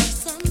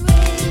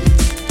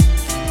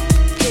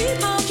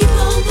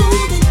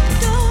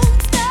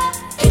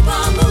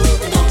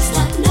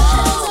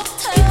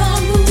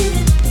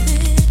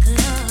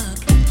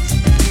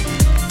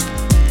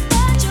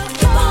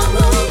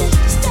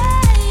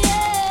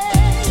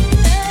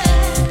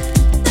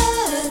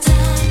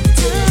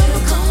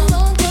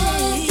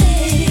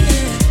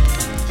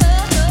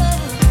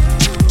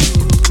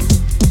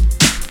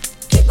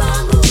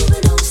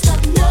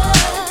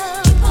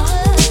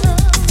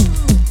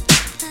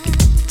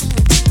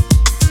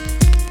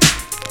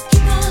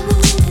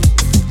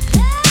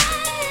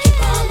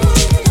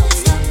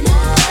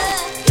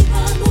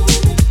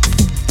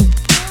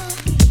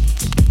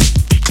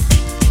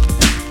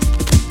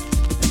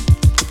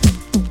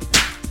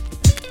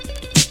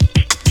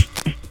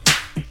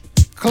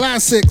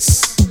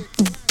 Classics.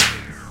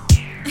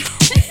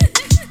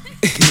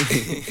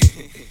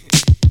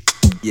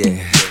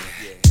 Yeah.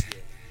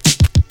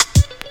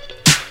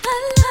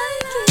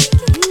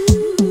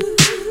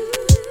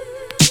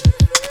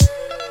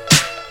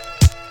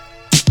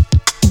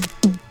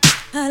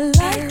 I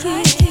like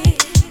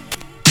it.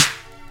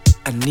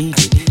 I need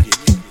it.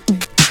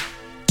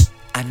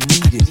 I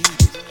need it.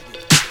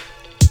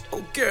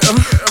 Oh, girl.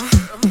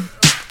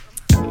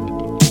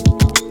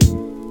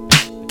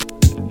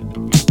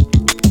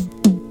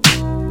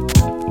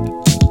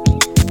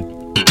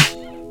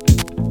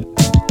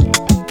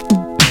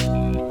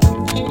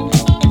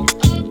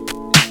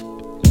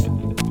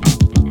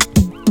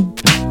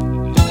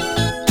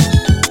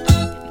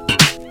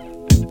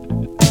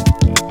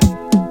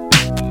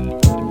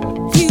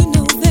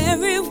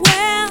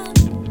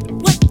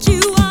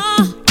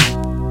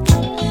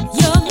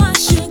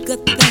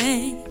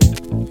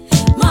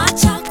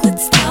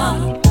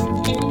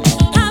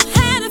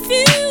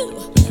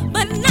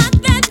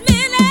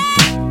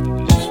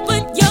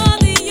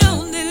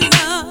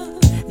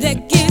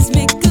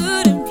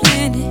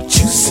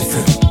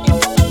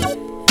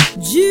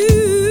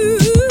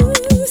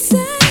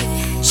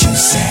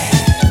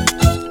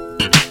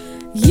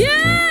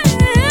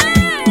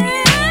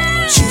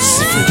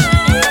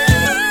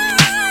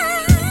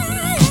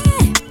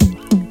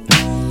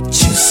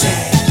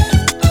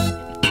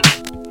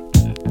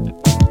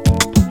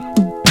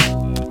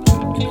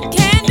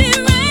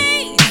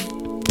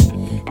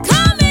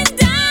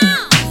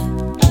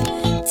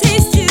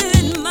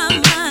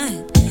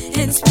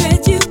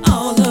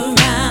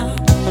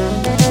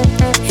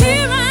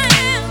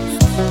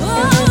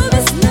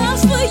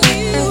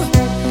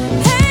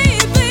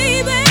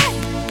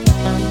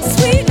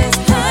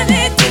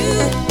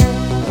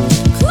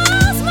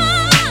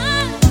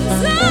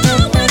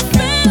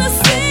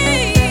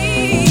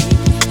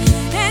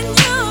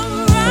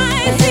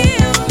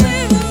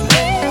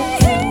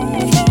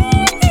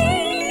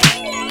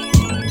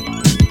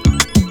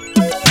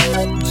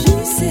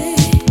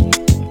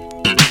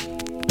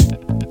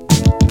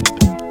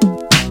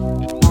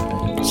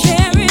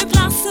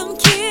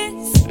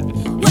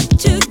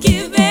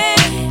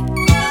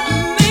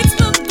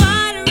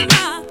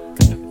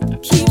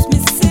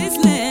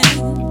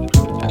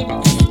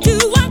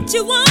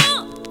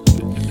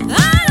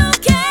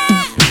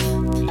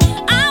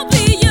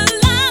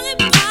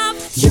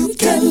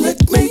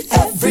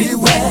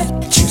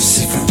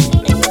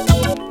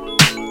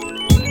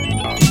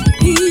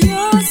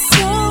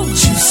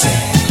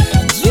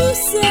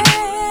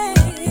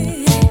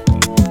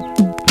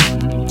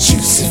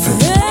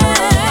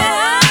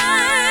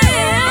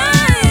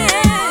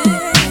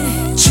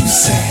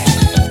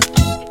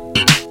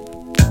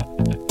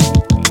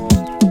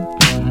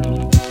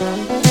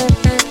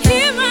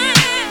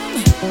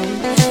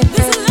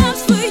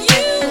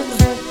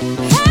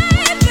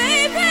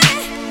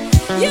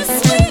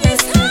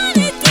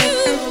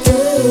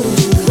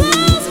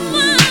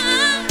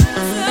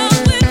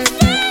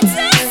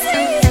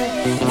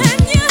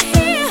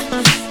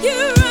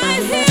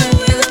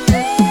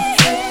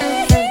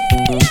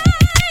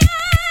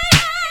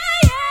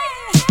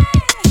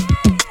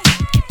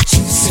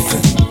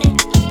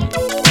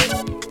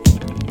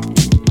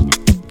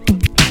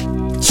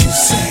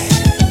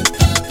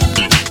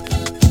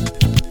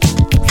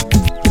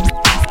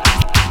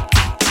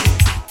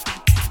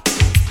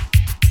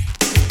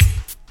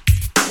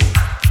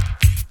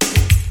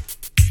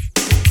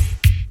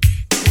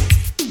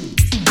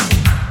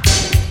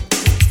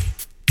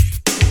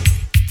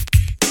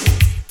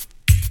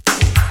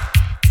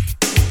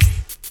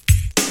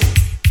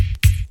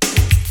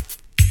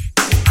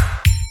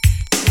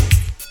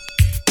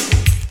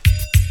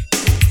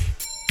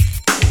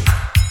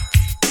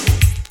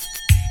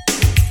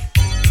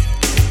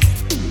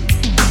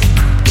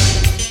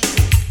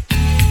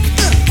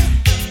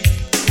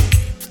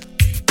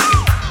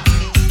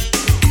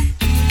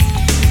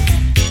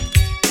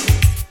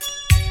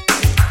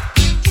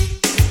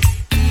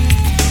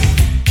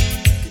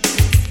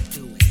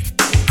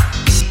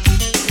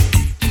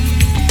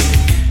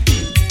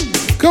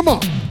 Come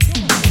on.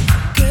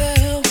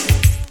 Girl,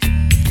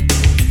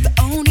 the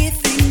only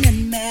thing that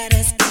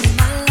matters in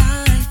my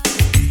life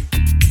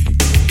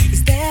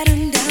is that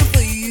I'm down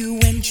for you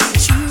and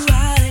treat you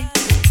right.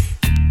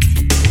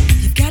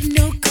 You've got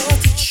no call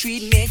to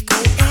treat me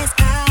cold as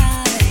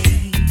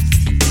ice.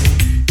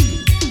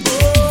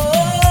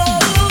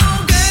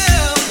 Oh,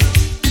 girl,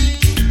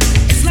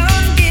 as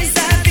long as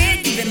I've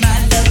been giving my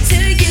love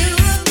to you,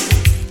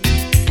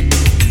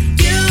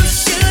 you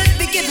should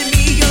be giving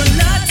me your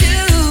love too.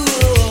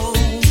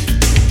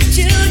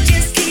 You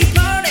just keep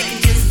on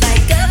acting just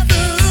like a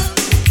fool.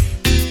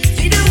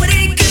 You know what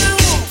it do?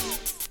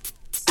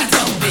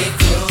 Don't be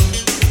cruel,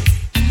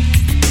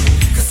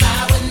 'cause I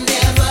would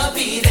never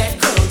be that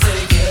cruel to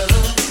you.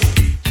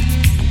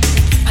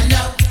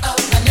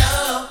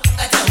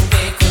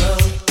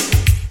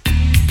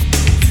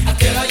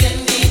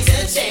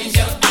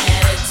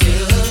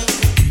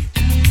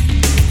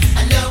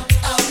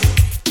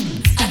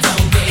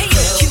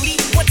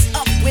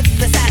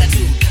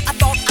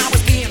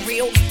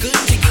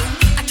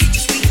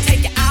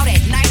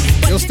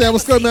 Stan,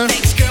 what's good, man?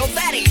 Thanks, girl,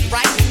 that ain't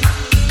right.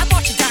 I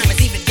bought you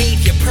diamonds, even gave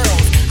you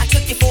pearls. I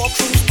took you for a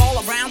cruise all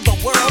around the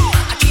world.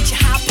 I teach you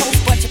how to post,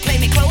 but you play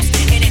me close.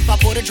 And if I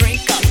put a drink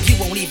up, you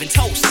won't even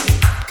toast.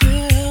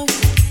 Girl,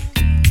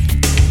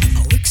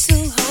 I work so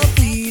hard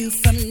for you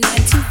from 9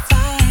 to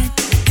 5,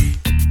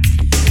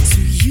 so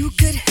you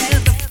could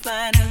have the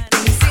finer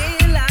things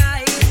in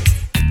life.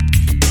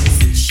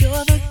 Since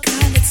you're the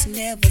kind that's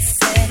never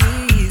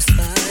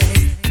satisfied.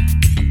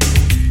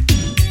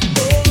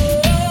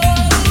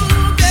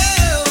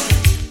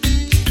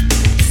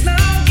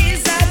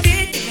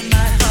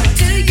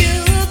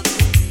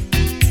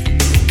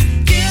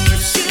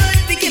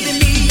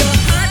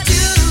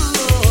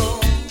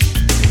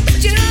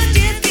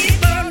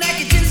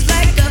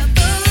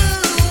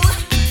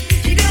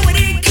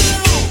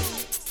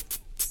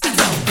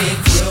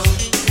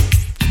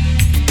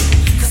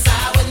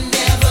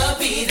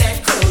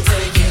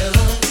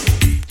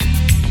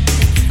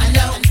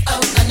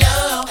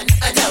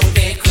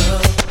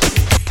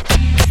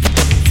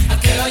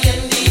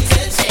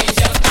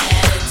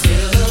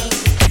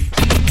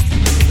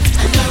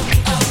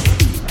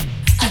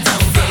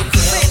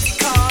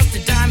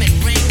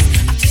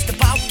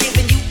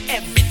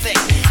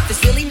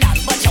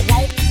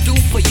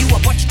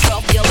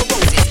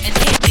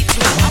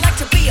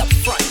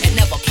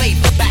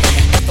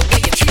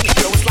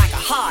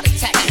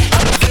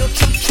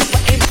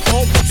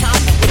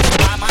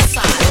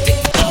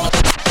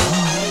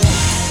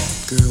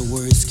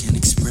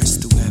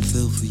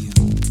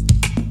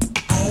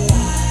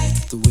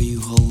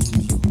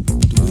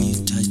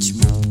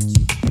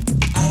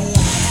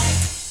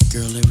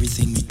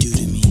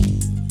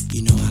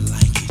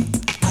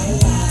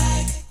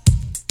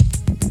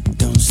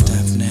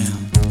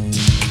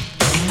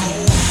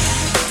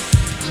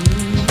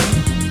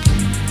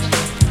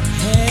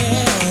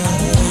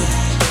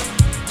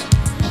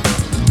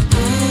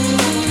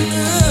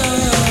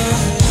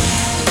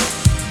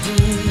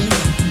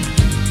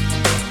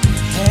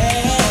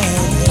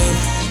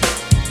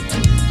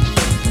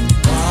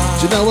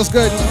 What's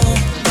good?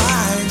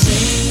 My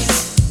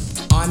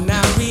dreams are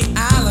now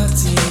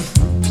reality.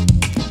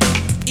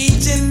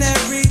 Each and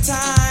every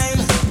time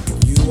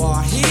you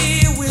are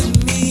here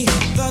with me,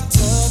 the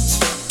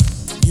touch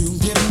you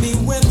give me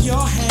with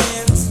your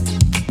hands.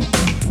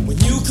 When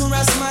you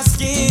caress my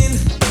skin,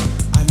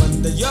 I'm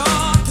under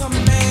your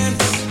command.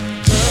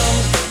 Girl,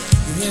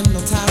 you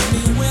hypnotize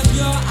me with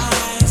your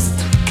eyes.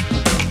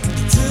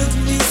 It took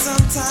me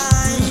some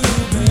time,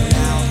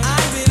 now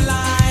I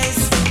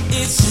realize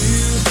it's you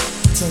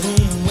to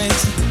whom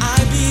which I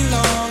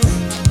belong.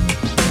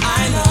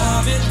 I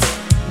love it.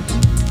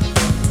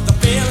 The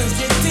feeling's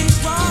getting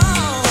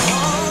strong.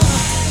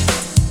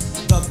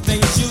 The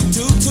things you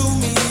do to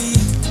me,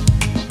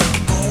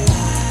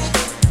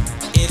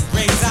 it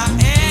brings out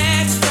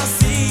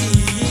ecstasy.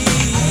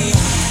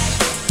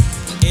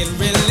 It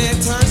really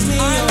turns me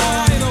on.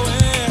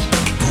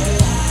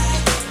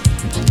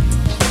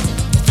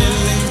 The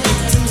feeling's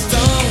getting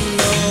strong.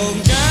 Oh,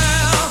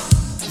 girl,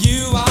 you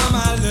are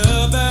my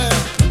lover.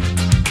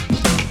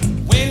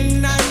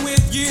 When I'm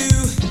with you,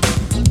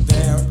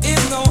 there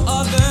is no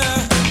other.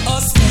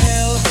 A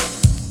spell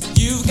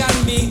you've got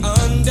me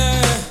under.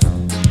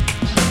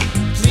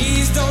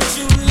 Please don't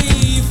you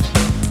leave.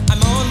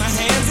 I'm on my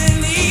hands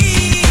and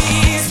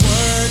knees.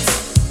 Words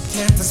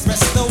can't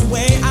express the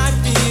way I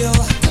feel.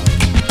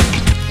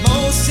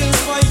 Motions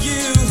for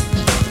you,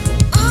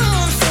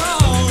 oh, so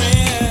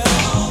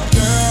real.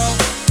 Girl,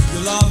 you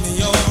love me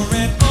over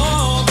and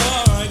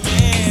over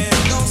again.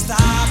 Don't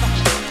stop.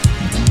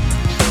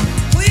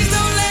 Please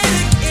don't let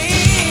it in.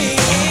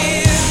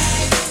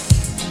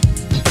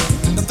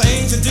 The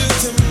things you do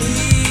to me,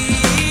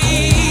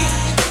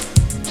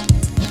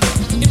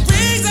 it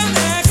brings out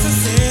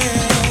ecstasy.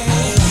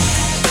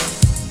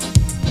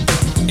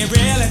 It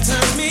really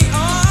turns me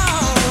on.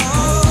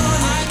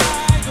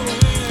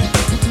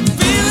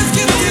 Feelings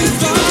get too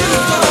strong.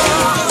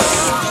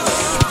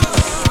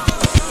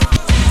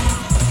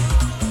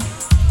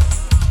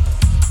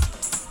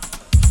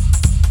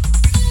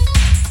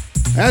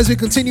 As we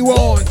continue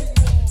on,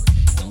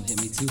 Don't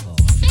hit me too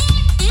hard.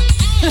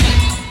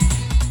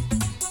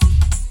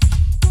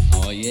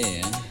 Oh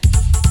yeah.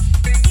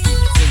 Give it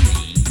to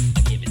me.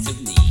 Give it to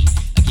me.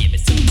 Give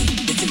it to me.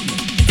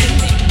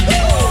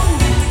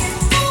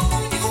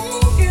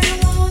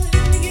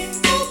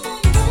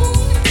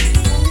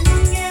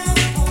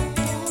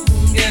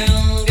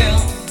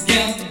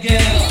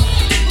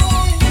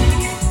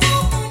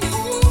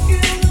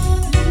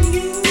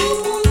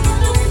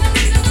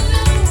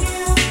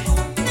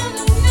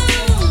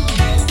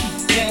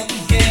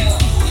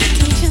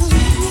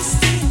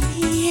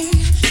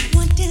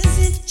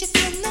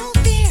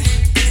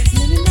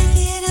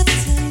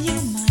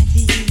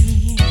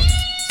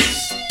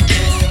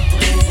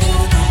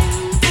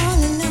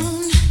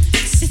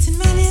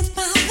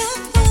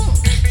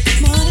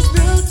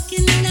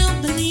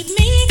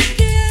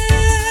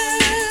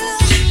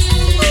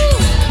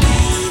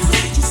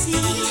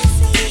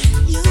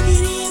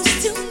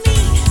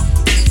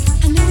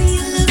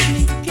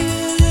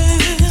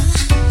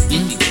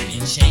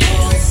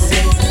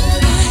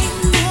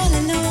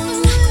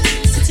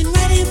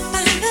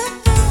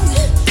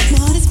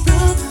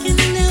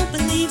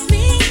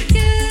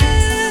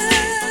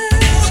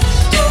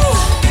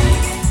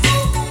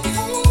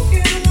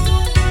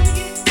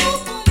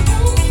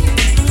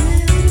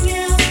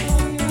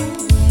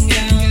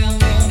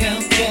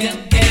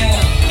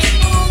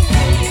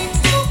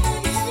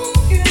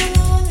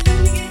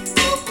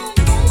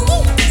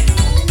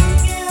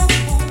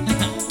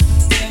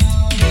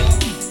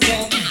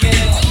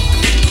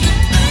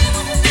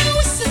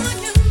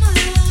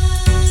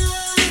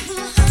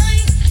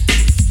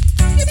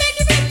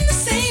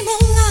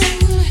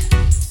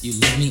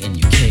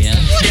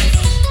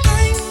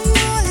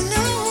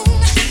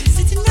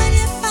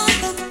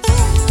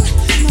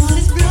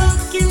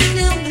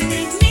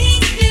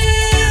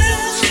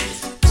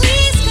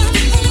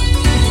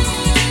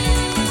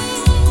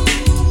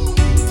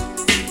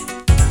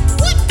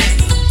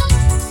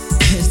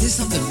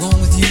 something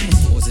wrong with you,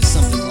 or is there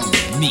something wrong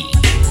with me?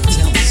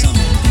 Tell me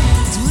something.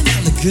 Do I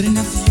not look good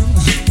enough for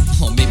you?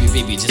 Or maybe,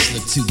 baby, it just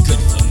look too good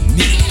for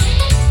me.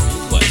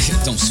 But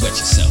don't sweat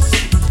yourself.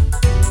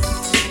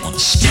 On the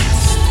strap.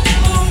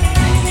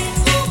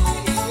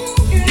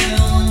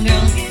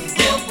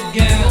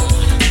 Girl.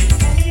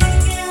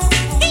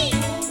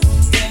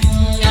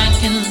 I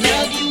can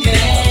love you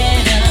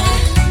better.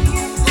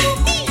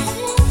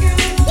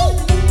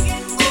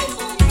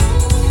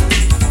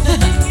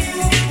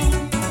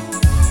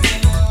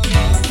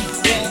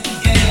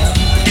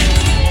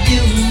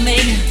 You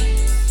make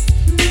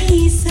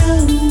me so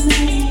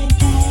mad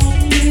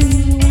that you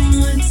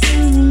want to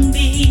be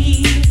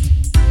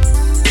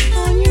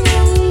on your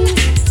own.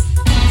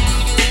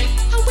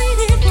 I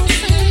waited for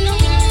so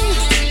long.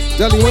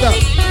 Deli, what up?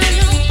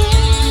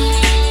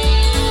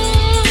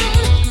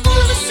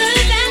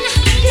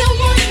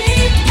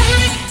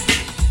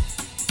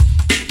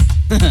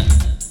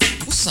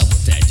 What's up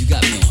with that? You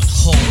got me on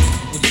hold.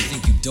 What do you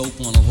think, you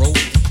dope on a rope?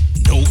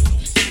 Nope.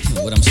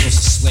 What, I'm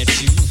supposed to sweat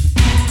you?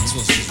 I'm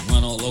supposed to just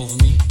run all over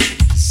me?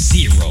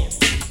 Zero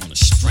on the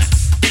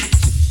strength.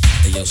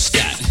 Hey, yo,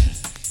 Scott,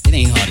 it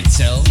ain't hard to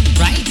tell,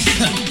 right?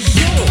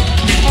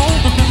 All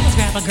the fellas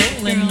grab a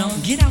girl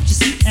and get out your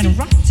seat and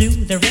rock to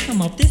the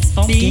rhythm of this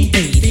funky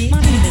beat.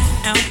 My name is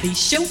Alfie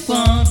Chauffeur.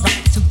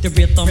 Rock to the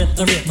rhythm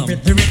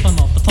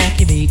of the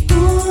funky beat. All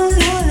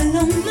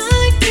alone,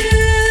 my girl.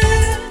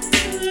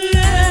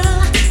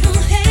 Oh,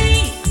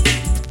 hey.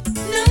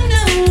 No,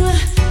 no,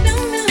 no, no,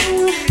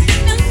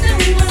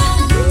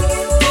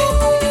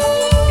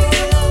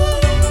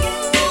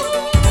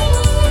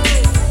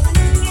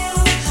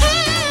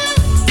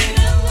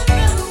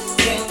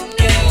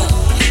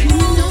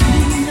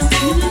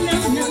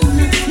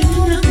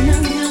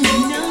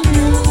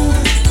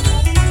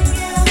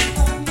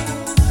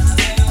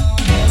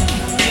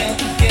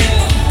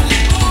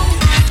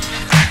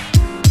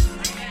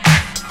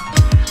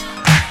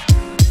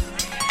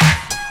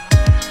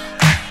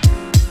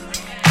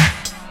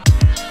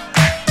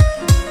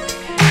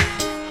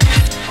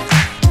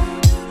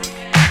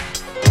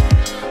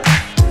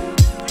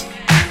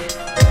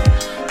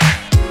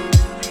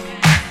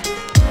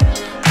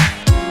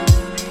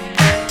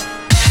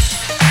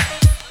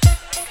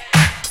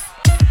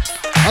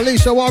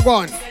 Alicia,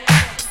 Wagwan.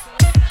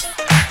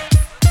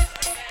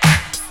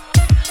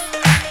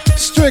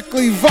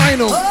 Strictly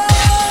vinyl.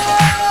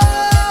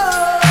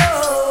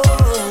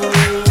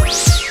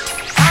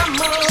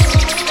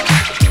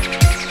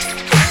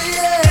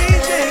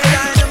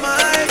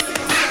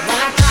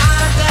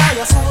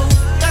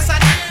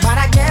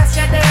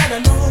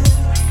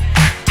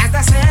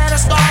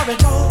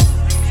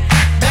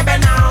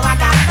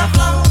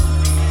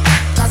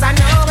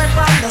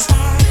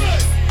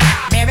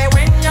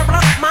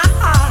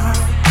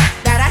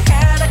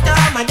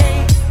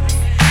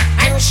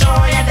 Show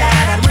you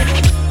that I'm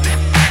winning.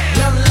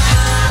 Your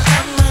love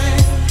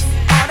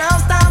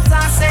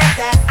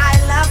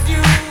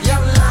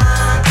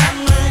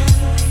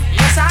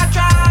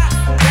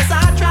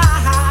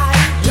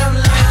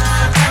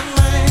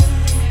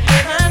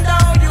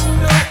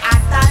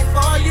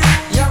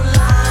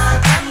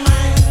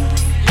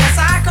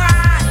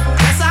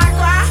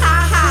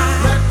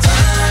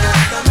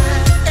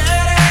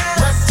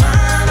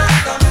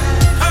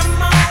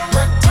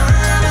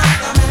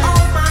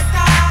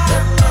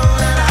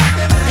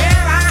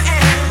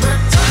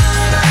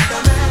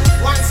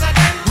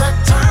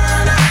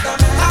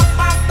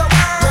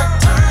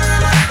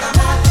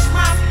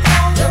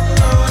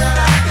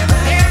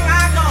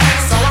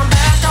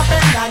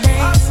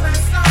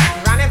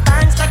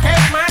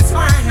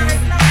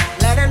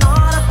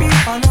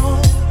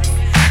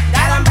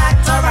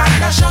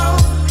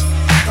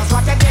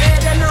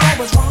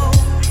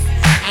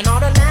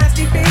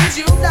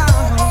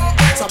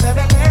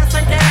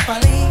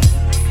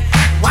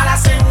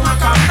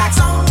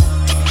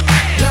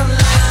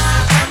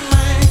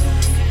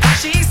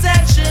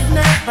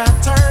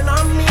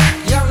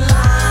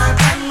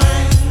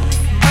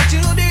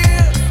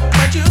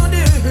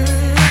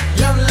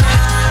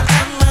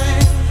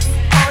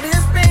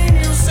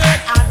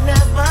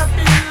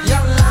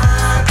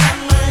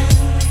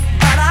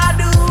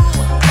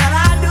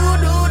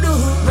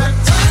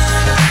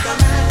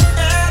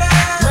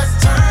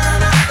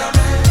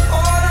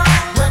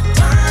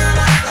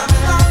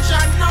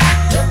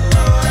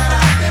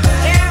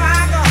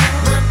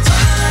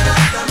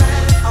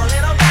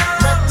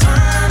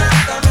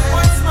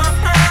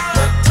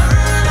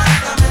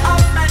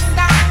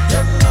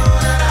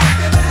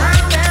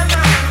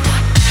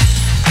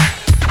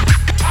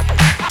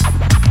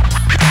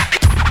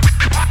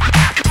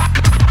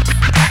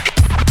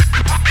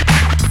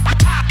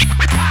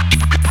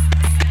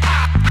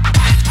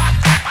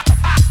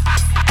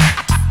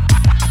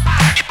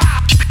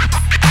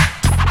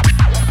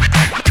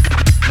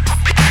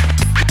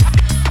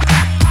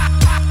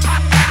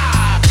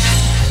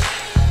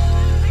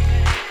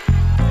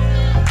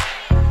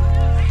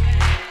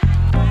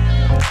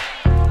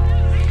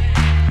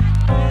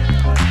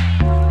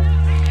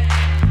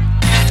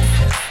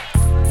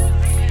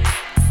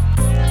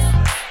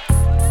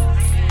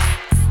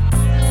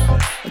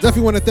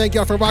Definitely want to thank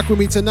y'all for rocking with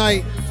me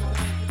tonight.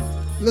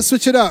 Let's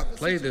switch it up.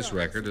 Play this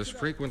record as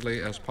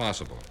frequently as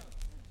possible.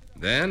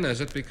 Then,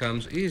 as it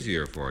becomes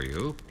easier for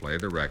you, play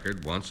the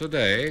record once a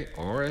day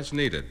or as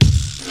needed.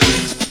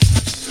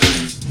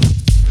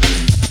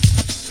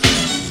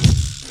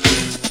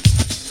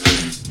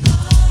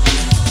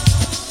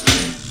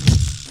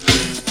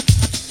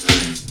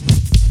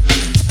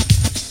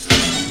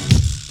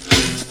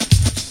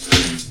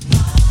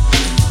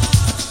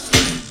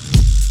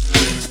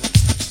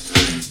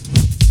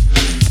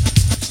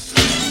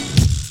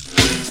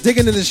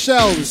 Digging in the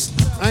shelves.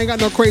 I ain't got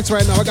no crates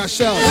right now. I got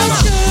shelves.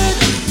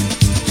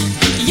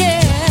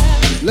 Yeah.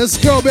 Let's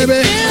go, baby.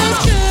 It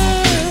feels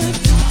good.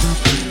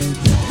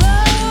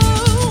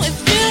 Oh, it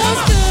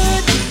feels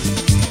good.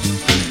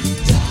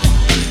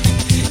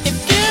 It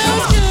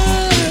feels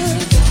good.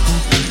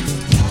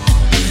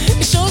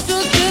 It sure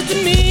feels good to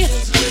me.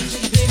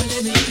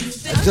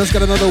 Just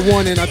got another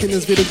warning. I think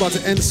this video's about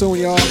to end soon,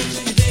 y'all.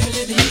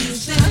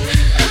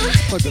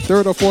 Like the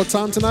third or fourth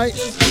time tonight.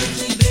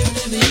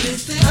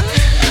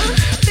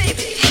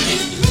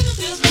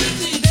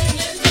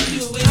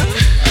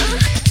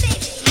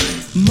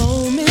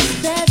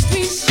 Moments that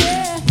we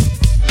share,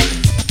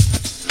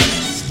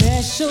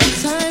 special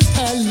times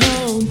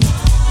alone,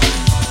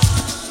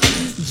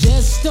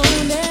 just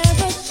don't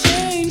ever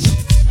change.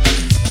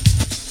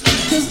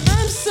 'Cause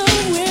I'm so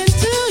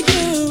into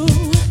you,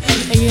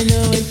 and you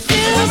know it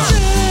feels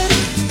good.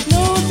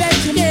 Know that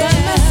you're by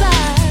my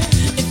side.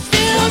 It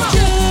feels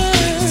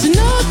good to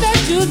know that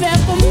you're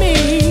there for me.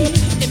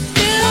 It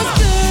feels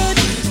good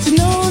to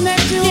know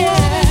that you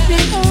always be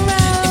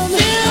around. It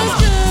feels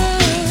good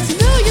to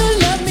know you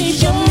love me.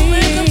 Your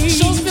rhythm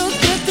sure feels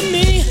good to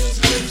me.